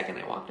 like, the second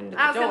I walked into the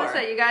door. I was gonna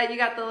say, you got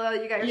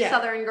your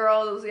Southern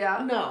girls,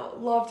 No,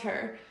 loved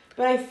her.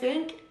 But I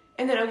think,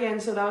 and then again,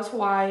 so that was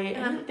Hawaii.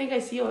 And I don't think I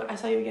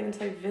saw you again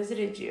until I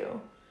visited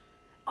you.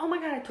 Oh my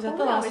god, I totally Was that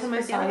the last time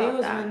I saw you?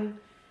 Was when,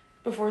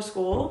 before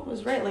school? It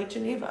was right, Lake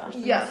Geneva.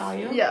 Yes. I saw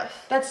you. Yes.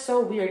 That's so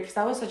weird, because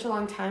that was such a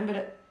long time,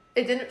 but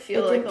it didn't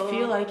feel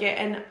like it.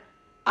 And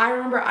I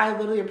remember I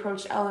literally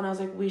approached Ellen, and I was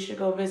like, we should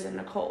go visit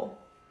Nicole.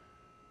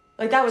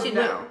 Like, that was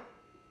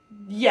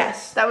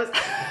Yes. That was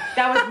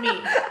me.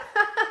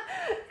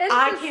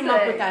 I came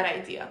up with that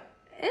idea.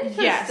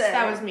 Interesting. Yes,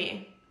 that was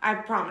me. I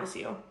promise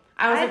you.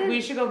 I was like,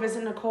 we should go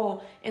visit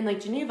Nicole in, like,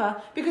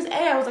 Geneva. Because,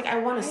 I was like, I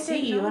want to see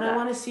you. And I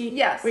want to see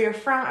where you're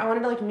from. I wanted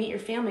to, like, meet your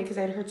family because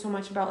I had heard so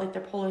much about, like,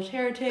 their Polish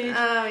heritage.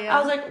 Oh, yeah. I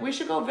was like, we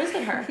should go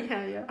visit her.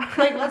 Yeah.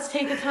 Like, let's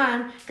take the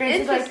time.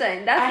 Granted, interesting.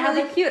 Like, that's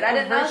really cute. I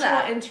didn't know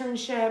that.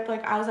 Internship.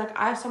 Like, I was like,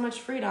 I have so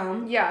much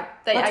freedom. Yeah.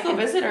 Let's go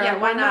visit her. Yeah,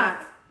 why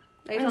not?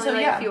 It's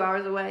only like a few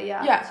hours away.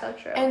 Yeah. So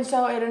true. And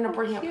so it ended up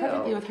working out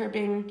perfectly with her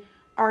being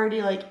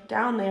already, like,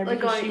 down there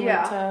because she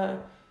went to,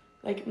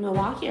 like,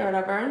 Milwaukee or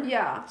whatever.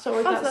 Yeah. So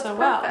it worked out so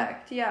well.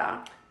 Perfect.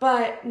 Yeah.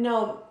 But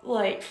no,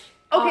 like.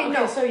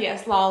 Okay. So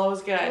yes, Lala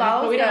was good.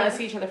 But we didn't really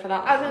see each other for that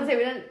long. I was gonna say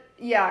we didn't.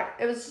 Yeah.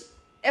 It was.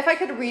 If I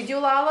could redo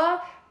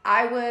Lala,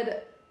 I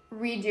would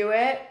redo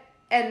it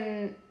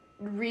and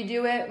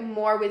redo it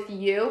more with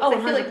you. Oh, 100%.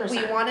 I feel like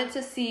we wanted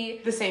to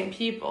see the same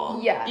people.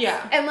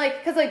 Yeah. And, like,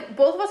 because, like,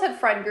 both of us had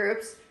friend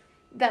groups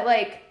that,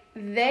 like,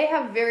 they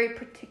have very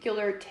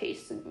particular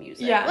tastes in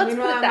music. Yeah. Let's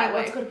put it that way.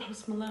 Let's go to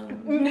Post Malone.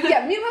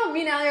 Meanwhile,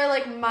 me and Allie are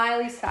like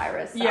Miley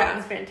Cyrus.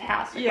 Sounds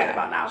fantastic right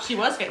about now. She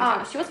was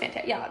fantastic. She was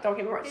fantastic. Yeah, don't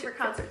get me wrong. Favorite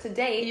concert to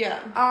date. Yeah.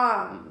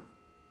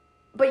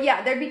 But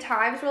yeah, there'd be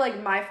times where,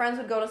 like, my friends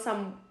would go to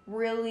some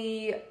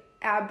really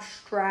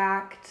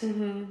abstract,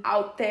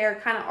 out there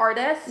kind of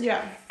artist.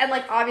 Yeah. And,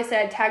 like, obviously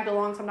I tagged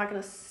along, so I'm not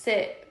going to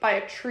sit by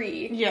a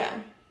tree. Yeah.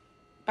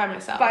 By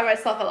myself At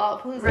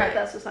Lollapalooza. Right.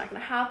 That's just not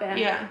going to happen.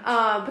 Yeah.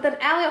 But then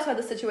Allie also had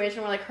the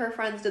situation where, like, her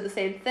friends did the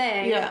same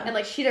thing. Yeah. And,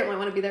 like, she didn't really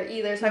want to be there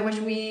either, so I wish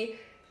we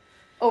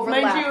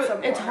overlapped Mind you,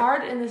 some more. it's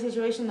hard in this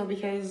situation, though,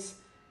 because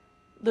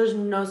there's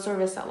no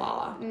service at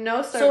Lala.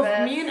 No service. So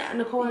if me and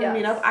Nicole were to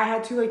meet Yes. up, I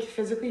had to, like,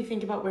 physically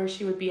think about where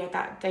she would be at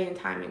that day and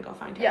time and go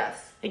find her.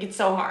 Yes. Like, it's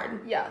so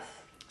hard. Yes.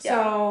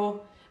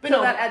 So, but So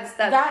no, that adds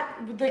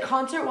the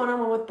concert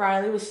one-on-one with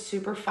Briley was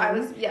super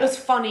fun. Yes. It was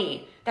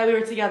funny that we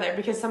were together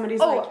because somebody's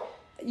like,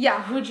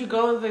 yeah. who'd you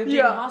go to the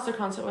Jamie Foster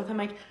concert with? I'm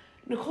like,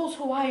 Nicole's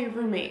Hawaii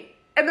roommate.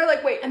 And they're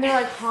like, wait. And they're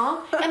like,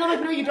 huh? And I'm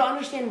like, no, you don't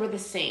understand. We're the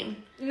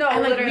same. No,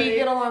 and, like, literally. we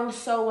get along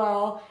so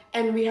well,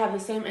 and we have the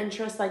same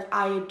interests. Like,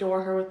 I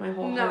adore her with my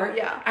whole heart.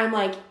 Yeah. I'm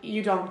like,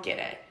 you don't get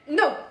it.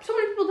 No, so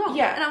many people don't.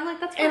 Yeah. And I'm like,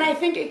 that's fine. And I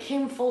think it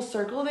came full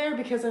circle there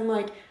because I'm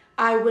like,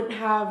 I wouldn't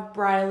have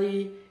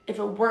Briley if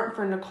it weren't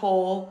for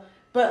Nicole.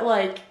 But,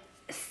 like,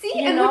 see,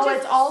 you and know, which is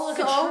it's all like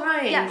so, a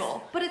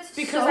triangle. Yes, but it's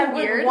because so I wouldn't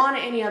weird. want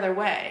it any other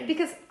way.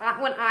 Because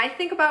when I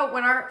think about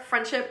when our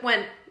friendship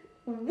went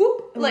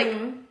whoop, like,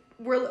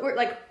 we're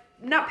like,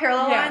 not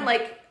parallel line,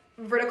 like,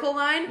 vertical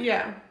line.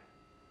 Yeah.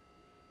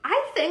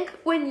 I think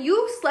when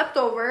you slept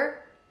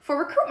over for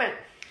recruitment.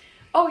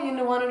 Oh, you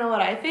want to know what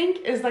I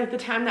think? Is, like, the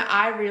time that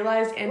I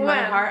realized in my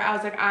heart, I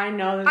was like, I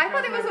know this I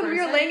thought it was when we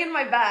were laying in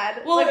my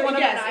bed, well, like, one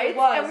yes, of the nights, it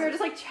was. and we were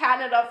just, like,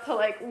 chatting it up to,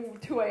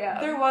 like, 2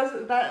 a.m. There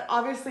was that,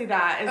 obviously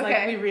that is,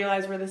 like, we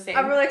realized we're the same.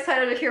 I'm really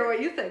excited to hear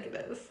what you think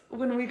it is.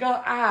 When we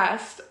got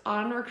asked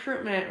on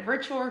recruitment,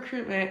 virtual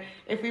recruitment,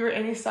 if we were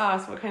any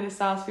sauce, what kind of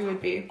sauce we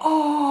would be.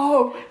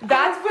 Oh,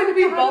 that's when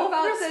we both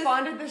this.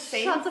 responded the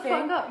same Shut the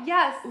thing. fuck up.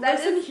 Yes,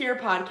 Listen here,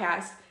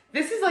 podcast.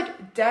 This is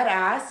like dead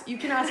ass. You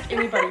can ask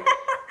anybody.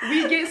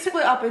 We get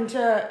split up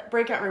into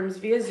breakout rooms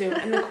via Zoom,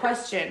 and the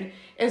question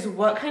is,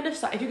 what kind of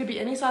sauce? If you could be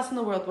any sauce in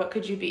the world, what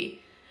could you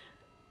be?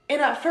 And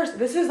at first,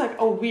 this is like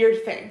a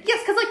weird thing.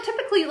 Yes, because like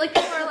typically, like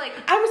people are like.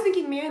 I was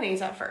thinking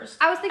mayonnaise at first.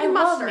 I was thinking I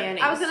mustard. love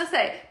mayonnaise. I was gonna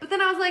say, but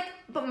then I was like,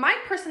 but my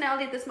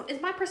personality at this moment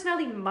is my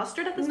personality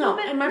mustard at this No,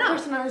 moment. and my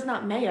personality is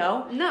not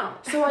mayo. No.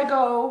 So I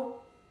go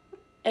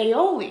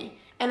aioli.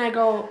 And I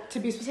go, to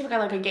be specific, I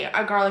like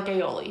a garlic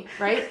aioli,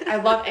 right? I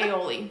love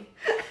aioli.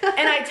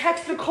 And I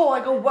text Nicole, I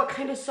go, what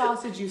kind of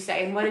sauce did you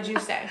say? And what did you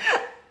say?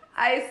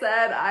 I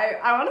said,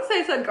 I want to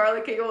say I said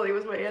garlic aioli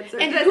was my answer.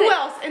 And who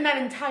else in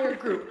that entire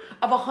group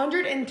of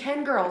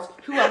 110 girls,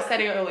 who else said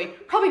aioli?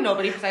 Probably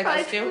nobody besides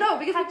us two. No,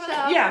 because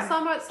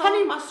some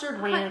honey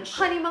mustard ranch.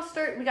 Honey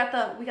mustard. We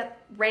got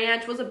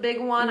ranch was a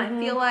big one. I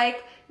feel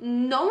like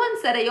no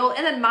one said aioli,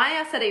 and then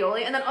Maya said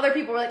aioli, and then other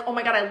people were like, oh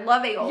my god, I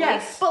love aioli.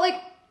 Yes. But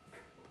like,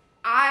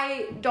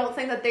 I don't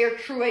think that they're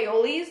true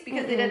aiolis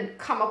because they didn't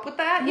come up with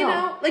that, you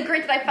know? Like,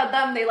 granted, I fed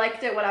them, they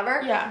liked it,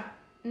 whatever. Yeah.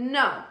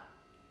 No.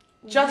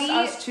 Just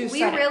us two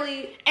said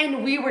it.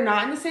 And we were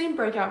not in the same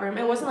breakout room.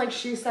 It wasn't like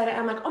she said it.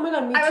 I'm like, oh my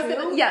god, me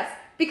too. Yes.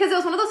 Because it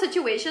was one of those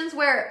situations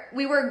where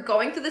we were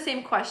going through the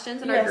same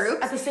questions in our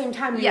groups. At the same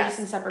time, we were just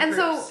in separate groups.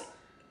 And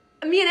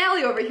so, me and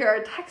Allie over here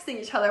are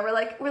texting each other. We're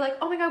like,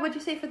 oh my god, what'd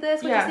you say for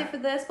this? What'd you say for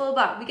this? Blah,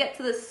 blah, blah. We get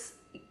to this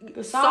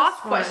sauce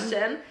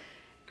question.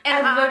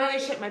 And I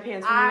literally shit my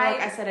pants when you were like,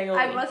 I said aioli.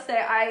 I must say,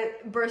 I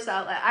burst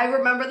out laughing. I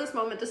remember this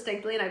moment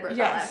distinctly, and I burst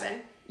out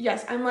laughing.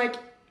 Yes, I'm like,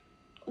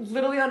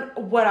 literally on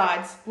what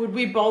odds would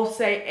we both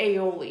say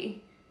aioli?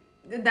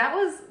 That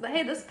was,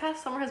 hey, this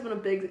past summer has been a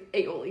big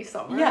aioli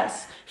summer.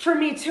 Yes, for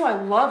me too. I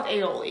loved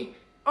aioli.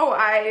 Oh,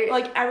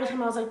 like every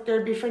time I was like,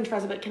 there'd be French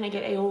fries, but can I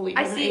get aioli?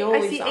 I see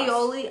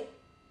aioli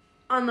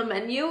on the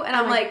menu, and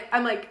I'm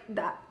like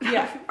that.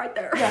 Yeah, right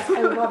there. Yes,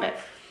 I love it.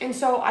 And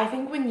so I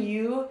think when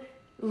you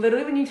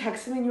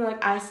texted me and you were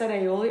like, I said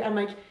aioli, I'm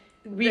like,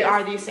 we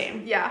are the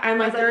same. Yeah. I'm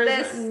like,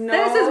 this is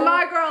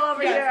my girl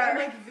over here. I'm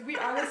like, we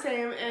are the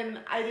same, and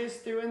I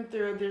just through and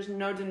through, there's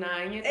no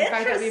denying it. The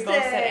fact that we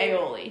both said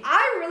aioli.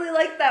 I really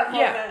like that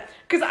moment. Yeah,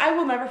 because I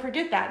will never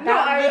forget that. No,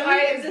 that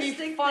literally is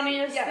the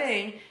funniest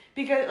thing.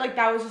 Because, like,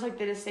 that was just, like,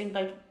 the distinct,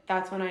 like,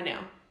 that's when I knew.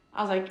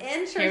 I was like,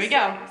 here we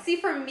go. See,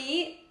 for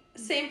me,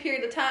 same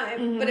period of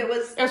time, but it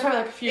was probably,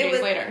 like, a few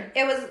days later.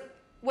 It was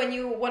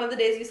one of the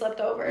days you slept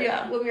over.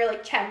 Yeah. When we were,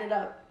 like, chatting it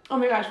up. Oh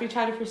my gosh, we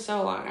chatted for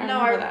so long. I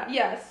remember that.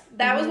 Yes.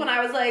 That was when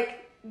I was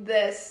like,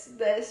 this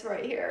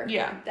right here.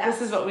 Yeah.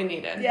 This is what we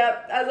needed.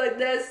 Yep. I was like,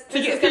 this. To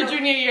get through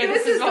junior year,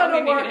 this is what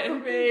we needed. For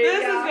me.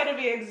 This is going to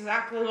be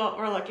exactly what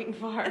we're looking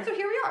for. And so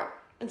here we are.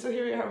 with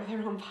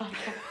our own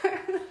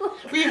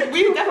podcast.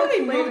 We've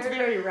definitely moved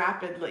very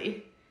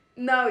rapidly.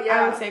 No,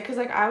 yeah. I would say, because,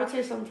 like, I would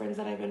say some friends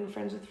that I've been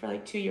friends with for,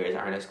 like, 2 years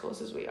aren't as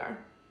close as we are.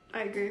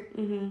 I agree.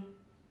 Mm-hmm.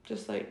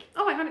 Just, like...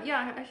 Oh, I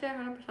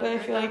 100%. But I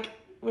feel like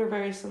we're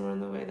very similar in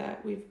the way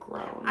that we've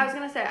grown. I was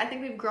gonna say, I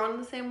think we've grown in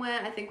the same way.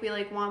 I think we,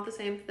 like, want the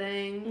same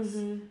things.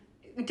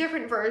 Mm-hmm.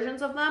 Different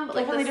versions of them, but,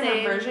 like, definitely the same...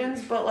 different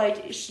versions, but,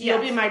 like,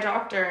 you'll be my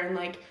doctor, and,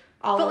 like,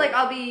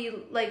 I'll be,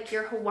 like,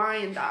 your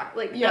Hawaiian doctor.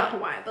 Like, not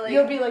Hawaiian, but, like...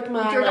 You'll be, like,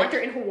 your doctor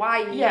in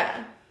Hawaii.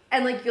 Yeah.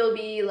 And, like, you'll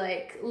be,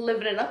 like,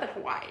 living it up in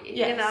Hawaii,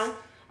 you know?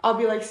 I'll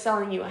be like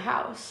selling you a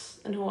house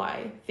in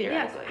Hawaii,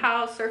 theoretically. Yeah,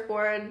 house,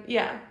 surfboard.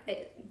 Yeah.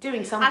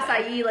 Doing something.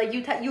 Acai, like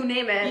you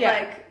name it. Yeah.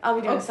 Like I'll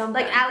be doing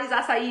something. Like Allie's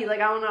acai, like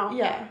I don't know.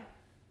 Yeah.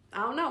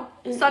 I don't know.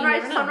 You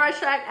Sunrise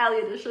Shack, Allie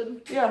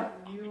edition. Yeah.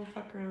 You will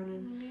fuck around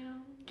and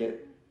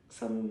get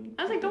some.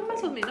 I was like, don't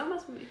mess with me. Don't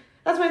mess with me.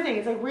 That's my thing.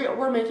 It's like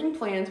we're making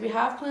plans. We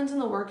have plans in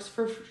the works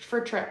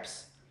for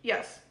trips.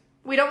 Yes.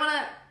 We don't want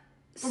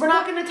to. We're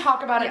not going to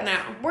talk about it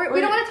now. We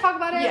don't want to talk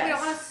about it. Yes. We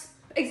don't want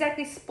to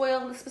exactly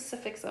spoil the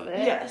specifics of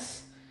it.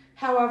 Yes.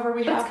 However,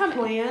 we have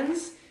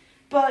plans,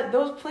 but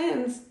those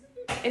plans,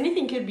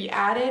 anything could be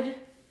added,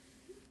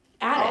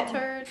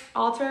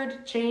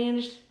 altered,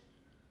 changed.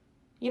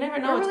 You never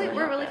know what's going to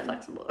happen. We're really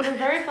flexible. We're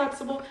very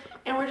flexible,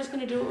 and we're just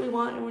going to do what we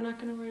want, and we're not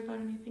going to worry about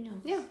anything else.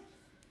 Yeah.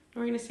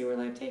 We're going to see where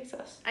life takes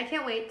us. I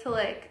can't wait to,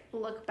 like,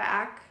 look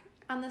back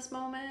on this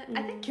moment.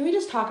 I think. Can we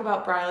just talk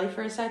about Briley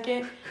for a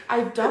second?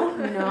 I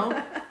don't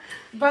know.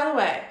 By the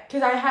way,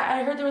 because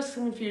I heard there was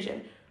some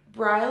confusion.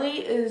 Briley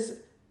is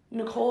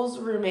Nicole's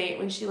roommate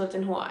when she lived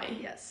in Hawaii.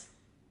 Yes.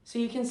 So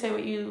you can say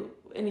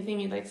anything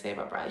you'd like to say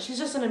about Briley. She's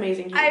just an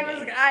amazing human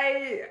being.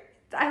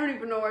 I don't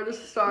even know where to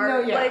start.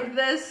 No, yeah. Like,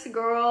 this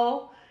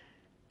girl,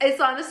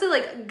 it's honestly,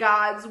 like,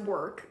 God's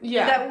work.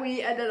 Yeah. That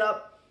we ended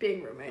up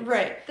being roommates.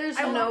 Right. There's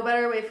no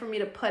better way for me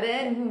to put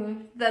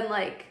it than,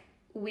 like,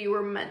 we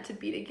were meant to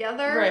be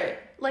together. Right.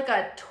 Like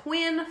a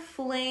twin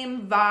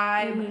flame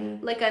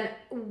vibe. Like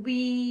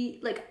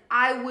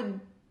I would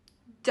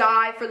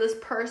die for this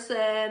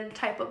person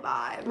type of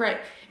vibe. Right.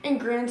 And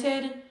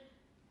granted,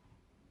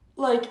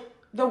 like,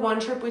 the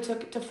one trip we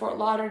took to Fort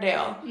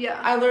Lauderdale. Yeah.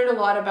 I learned a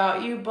lot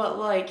about you, but,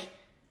 like,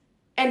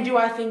 and do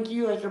I think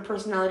you, like, your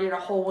personality did a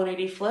whole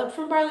 180 flip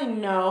from Briley?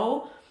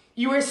 No.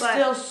 You were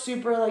still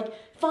super, like,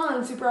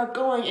 fun, super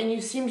outgoing, and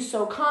you seem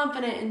so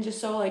confident and just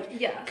so, like,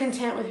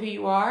 content with who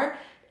you are.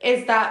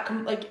 Is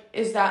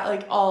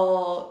that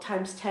all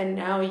times 10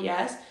 now?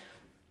 Yes.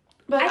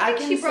 But I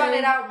think she brought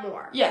it out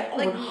more. Yeah,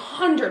 like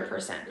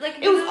 100%. Like,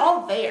 it was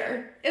all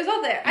there. It was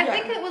all there. I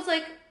think it was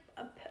like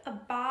a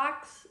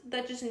box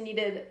that just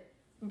needed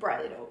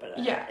Briley to open it.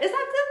 Yeah. Is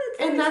that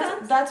and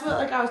that's what,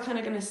 like, I was kind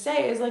of gonna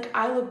say is, like,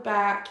 I look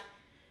back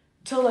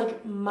to,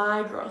 like,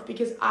 my growth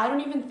because I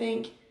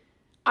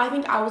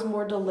think I was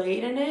more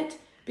delayed in it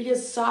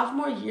because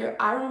sophomore year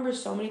I remember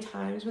so many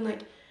times when,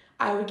 like,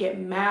 I would get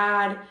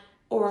mad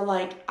or,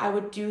 like, I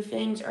would do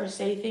things or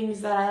say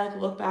things that I,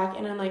 like, look back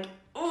and I'm like,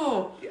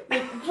 oh,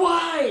 like,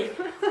 why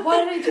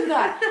did I do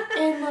that?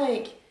 And,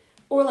 like,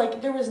 or,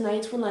 like, there was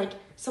nights when, like,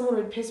 someone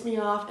would piss me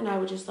off and I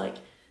would just, like,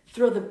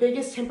 throw the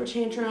biggest temper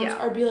tantrums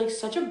or be, like,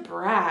 such a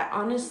brat,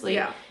 honestly.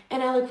 Yeah.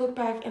 And I, like, look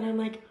back and I'm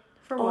like,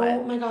 for what?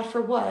 Oh my God,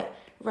 for what?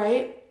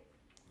 Right?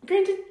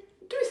 Granted,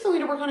 do we still need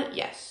to work on it?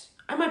 Yes.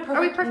 Am I perfect?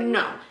 Are we perfect?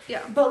 No.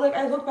 Yeah. But, like,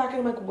 I look back and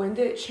I'm like, when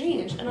did it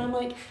change? And I'm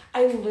like,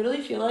 I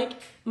literally feel like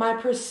my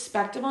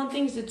perspective on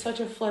things did such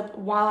a flip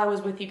while I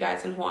was with you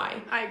guys in Hawaii.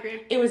 I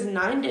agree. It was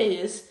 9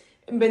 days,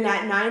 but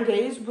that 9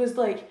 days was,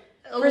 like,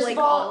 first of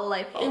all,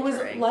 life-altering. It was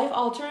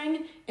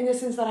life-altering in the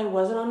sense that I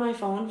wasn't on my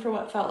phone for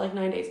what felt like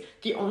 9 days.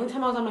 The only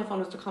time I was on my phone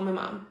was to call my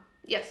mom.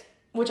 Yes.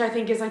 Which I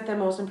think is, like, the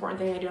most important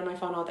thing I do on my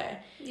phone all day.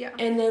 Yeah.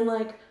 And then,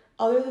 like,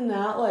 other than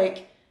that,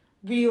 like,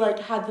 we, like,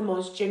 had the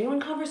most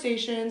genuine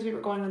conversations. We were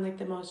going on, like,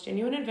 the most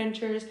genuine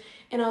adventures.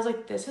 And I was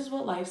like, this is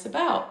what life's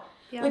about.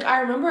 Yeah. Like,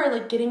 I remember,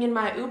 like, getting in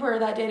my Uber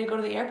that day to go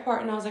to the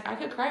airport. And I was like, I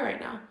could cry right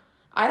now.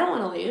 I don't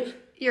want to leave.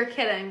 You're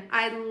kidding.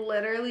 I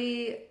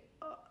literally...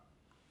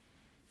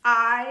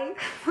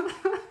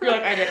 You're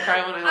like, I did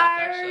cry when I left,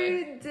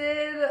 actually. I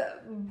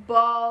did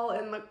bawl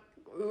in the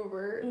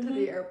Uber to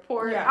the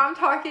airport. Yeah. I'm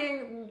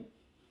talking...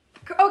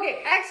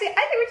 Okay, actually, I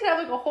think we should have,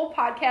 like, a whole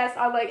podcast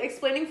on, like,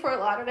 explaining Fort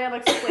Lauderdale,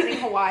 like, explaining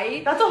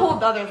Hawaii. That's a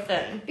whole other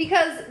thing.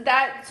 Because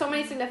so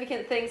many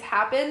significant things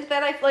happened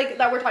that I, like,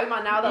 that we're talking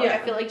about now that, like,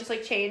 I feel like just,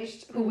 like,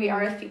 changed who we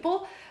are as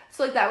people.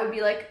 So, like, that would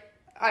be, like,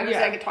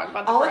 honestly, I could talk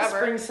about that all forever.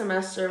 All spring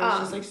semester was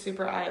just, like,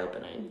 super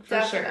eye-opening, for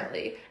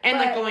definitely. Sure. And,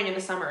 like, going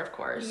into summer, of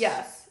course.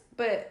 Yes.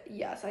 But,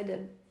 yes, I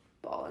did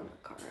bawl in the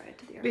car ride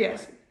to the airport. But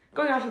yes,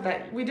 going off of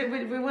that, we went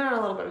on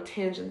a little bit of a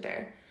tangent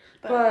there.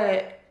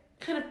 But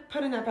kind of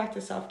putting that back to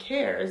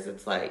self-care is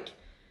it's like,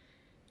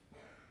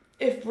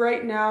 if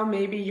right now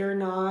maybe you're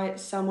not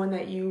someone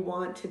that you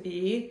want to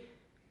be,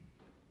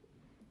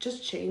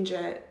 just change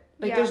it.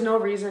 Like, there's no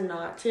reason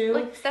not to.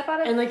 Like, step out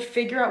of... And, like,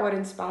 figure out what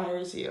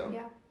inspires you.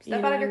 Yeah.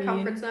 Step out of your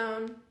comfort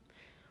zone.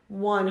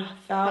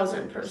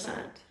 1000%.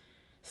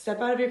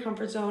 Step out of your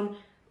comfort zone.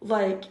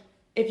 Like,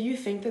 if you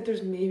think that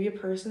there's maybe a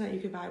person that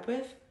you could vibe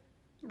with,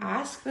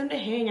 ask them to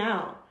hang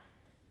out.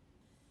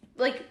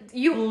 Like,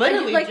 you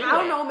literally, like, I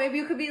don't know, maybe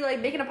you could be, like,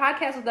 making a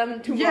podcast with them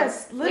in 2 months.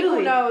 Yes, literally. Like,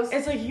 who knows?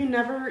 It's like you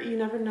never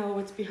know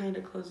what's behind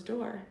a closed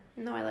door.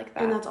 No, I like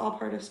that. And that's all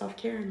part of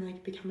self-care and,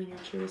 like, becoming your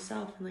truest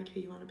self and, like,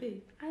 who you want to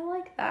be. I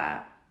like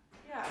that.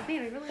 Yeah.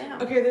 Man, I really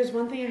am. Okay, there's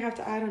one thing I have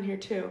to add on here,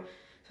 too.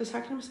 So I was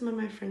talking to some of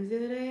my friends the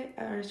other day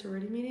at our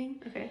sorority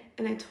meeting. Okay.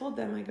 And I told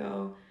them, I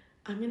go,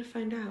 I'm going to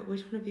find out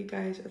which one of you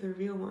guys are the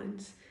real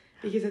ones.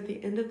 Because at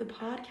the end of the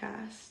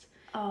podcast,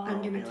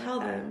 I'm going to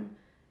tell them,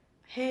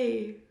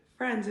 hey,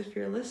 friends, if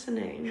you're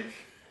listening,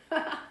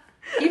 even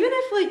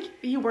if, like,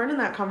 you weren't in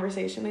that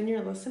conversation and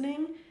you're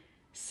listening,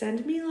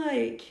 send me,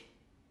 like,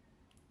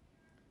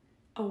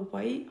 a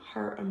white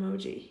heart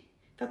emoji.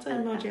 That's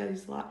an emoji I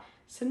use a lot.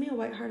 Send me a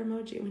white heart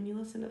emoji when you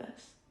listen to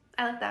this.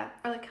 I like that.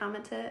 Or, like,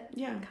 comment it.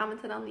 Yeah. Comment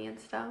it on the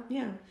Insta.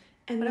 Yeah.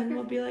 And then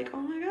we'll be like, oh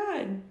my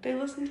God, they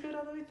listened to it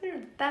all the way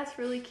through. That's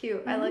really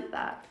cute. I like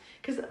that.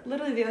 Because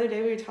literally the other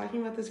day we were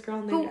talking about this girl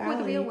named Allie. Who are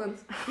the real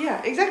ones?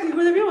 Yeah, exactly. Who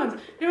are the real ones?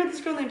 We were about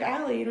this girl named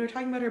Allie, and we were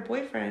talking about her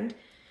boyfriend.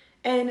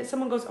 And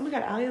someone goes, oh my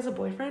God, Allie has a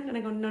boyfriend? And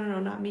I go, no,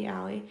 not me,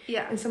 Allie.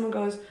 Yeah. And someone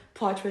goes,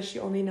 plot twist, she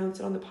only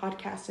announced it on the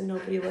podcast and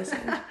nobody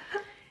listened.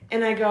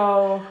 And I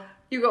go...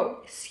 You go,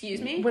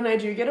 excuse me? When I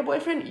do get a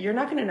boyfriend, you're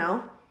not going to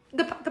know.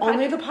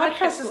 Only the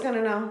podcast is going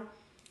to know.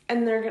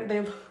 And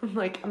I'm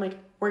like,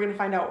 we're going to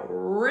find out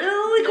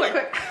really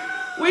quick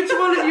which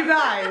one of you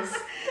guys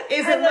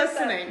isn't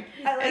listening.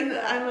 I like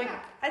that. I'm like,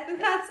 I think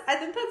that's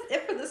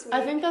it for this week.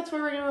 I think that's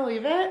where we're going to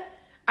leave it.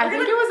 I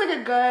think it was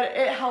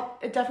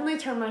like it definitely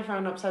turned my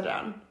phone upside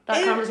down.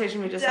 That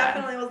conversation we just had.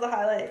 Definitely was the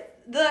highlight.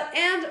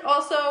 And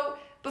also,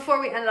 before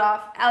we end it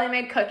off, Allie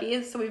made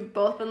cookies, so we've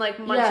both been like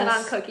munching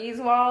on cookies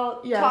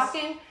while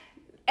talking.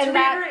 And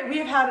we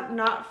have had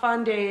not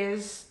fun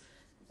days.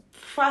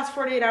 Last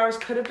 48 hours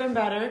could have been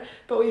better,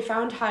 but we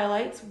found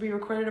highlights. We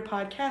recorded a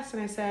podcast,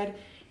 and I said,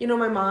 you know,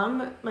 my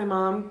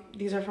mom,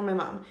 these are from my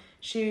mom.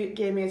 She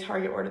gave me a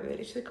Target order the other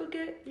day. She's like, go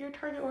get your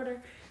Target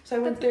order. So I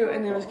went through,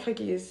 and there was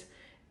cookies.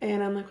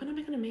 And I'm like, when am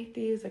I going to make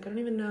these? Like, I don't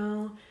even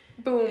know.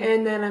 Boom.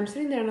 And then I'm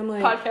sitting there, and I'm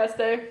like... Podcast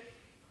day.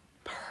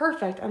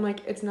 Perfect. I'm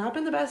like, it's not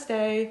been the best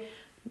day.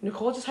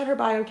 Nicole just had her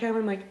biochem.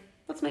 I'm like,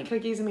 let's make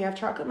cookies. And we have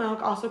chocolate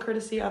milk, also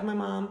courtesy of my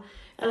mom.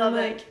 And I'm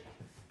like...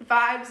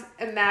 Vibes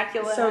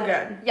immaculate. So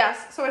good.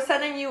 Yes. So we're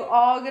sending you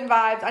all good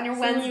vibes on your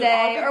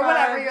Wednesday or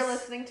whatever you're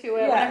listening to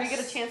it. Yes. Whenever you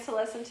get a chance to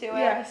listen to it.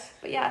 Yes.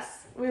 But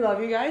yes. We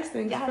love you guys.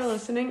 Thanks for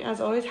listening.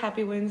 As always,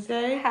 happy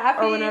Wednesday.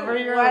 Happy or whenever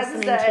you're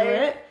listening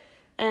to it.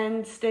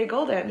 And stay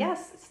golden.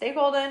 Yes. Stay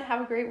golden.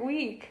 Have a great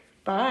week.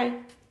 Bye,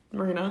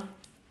 Marina.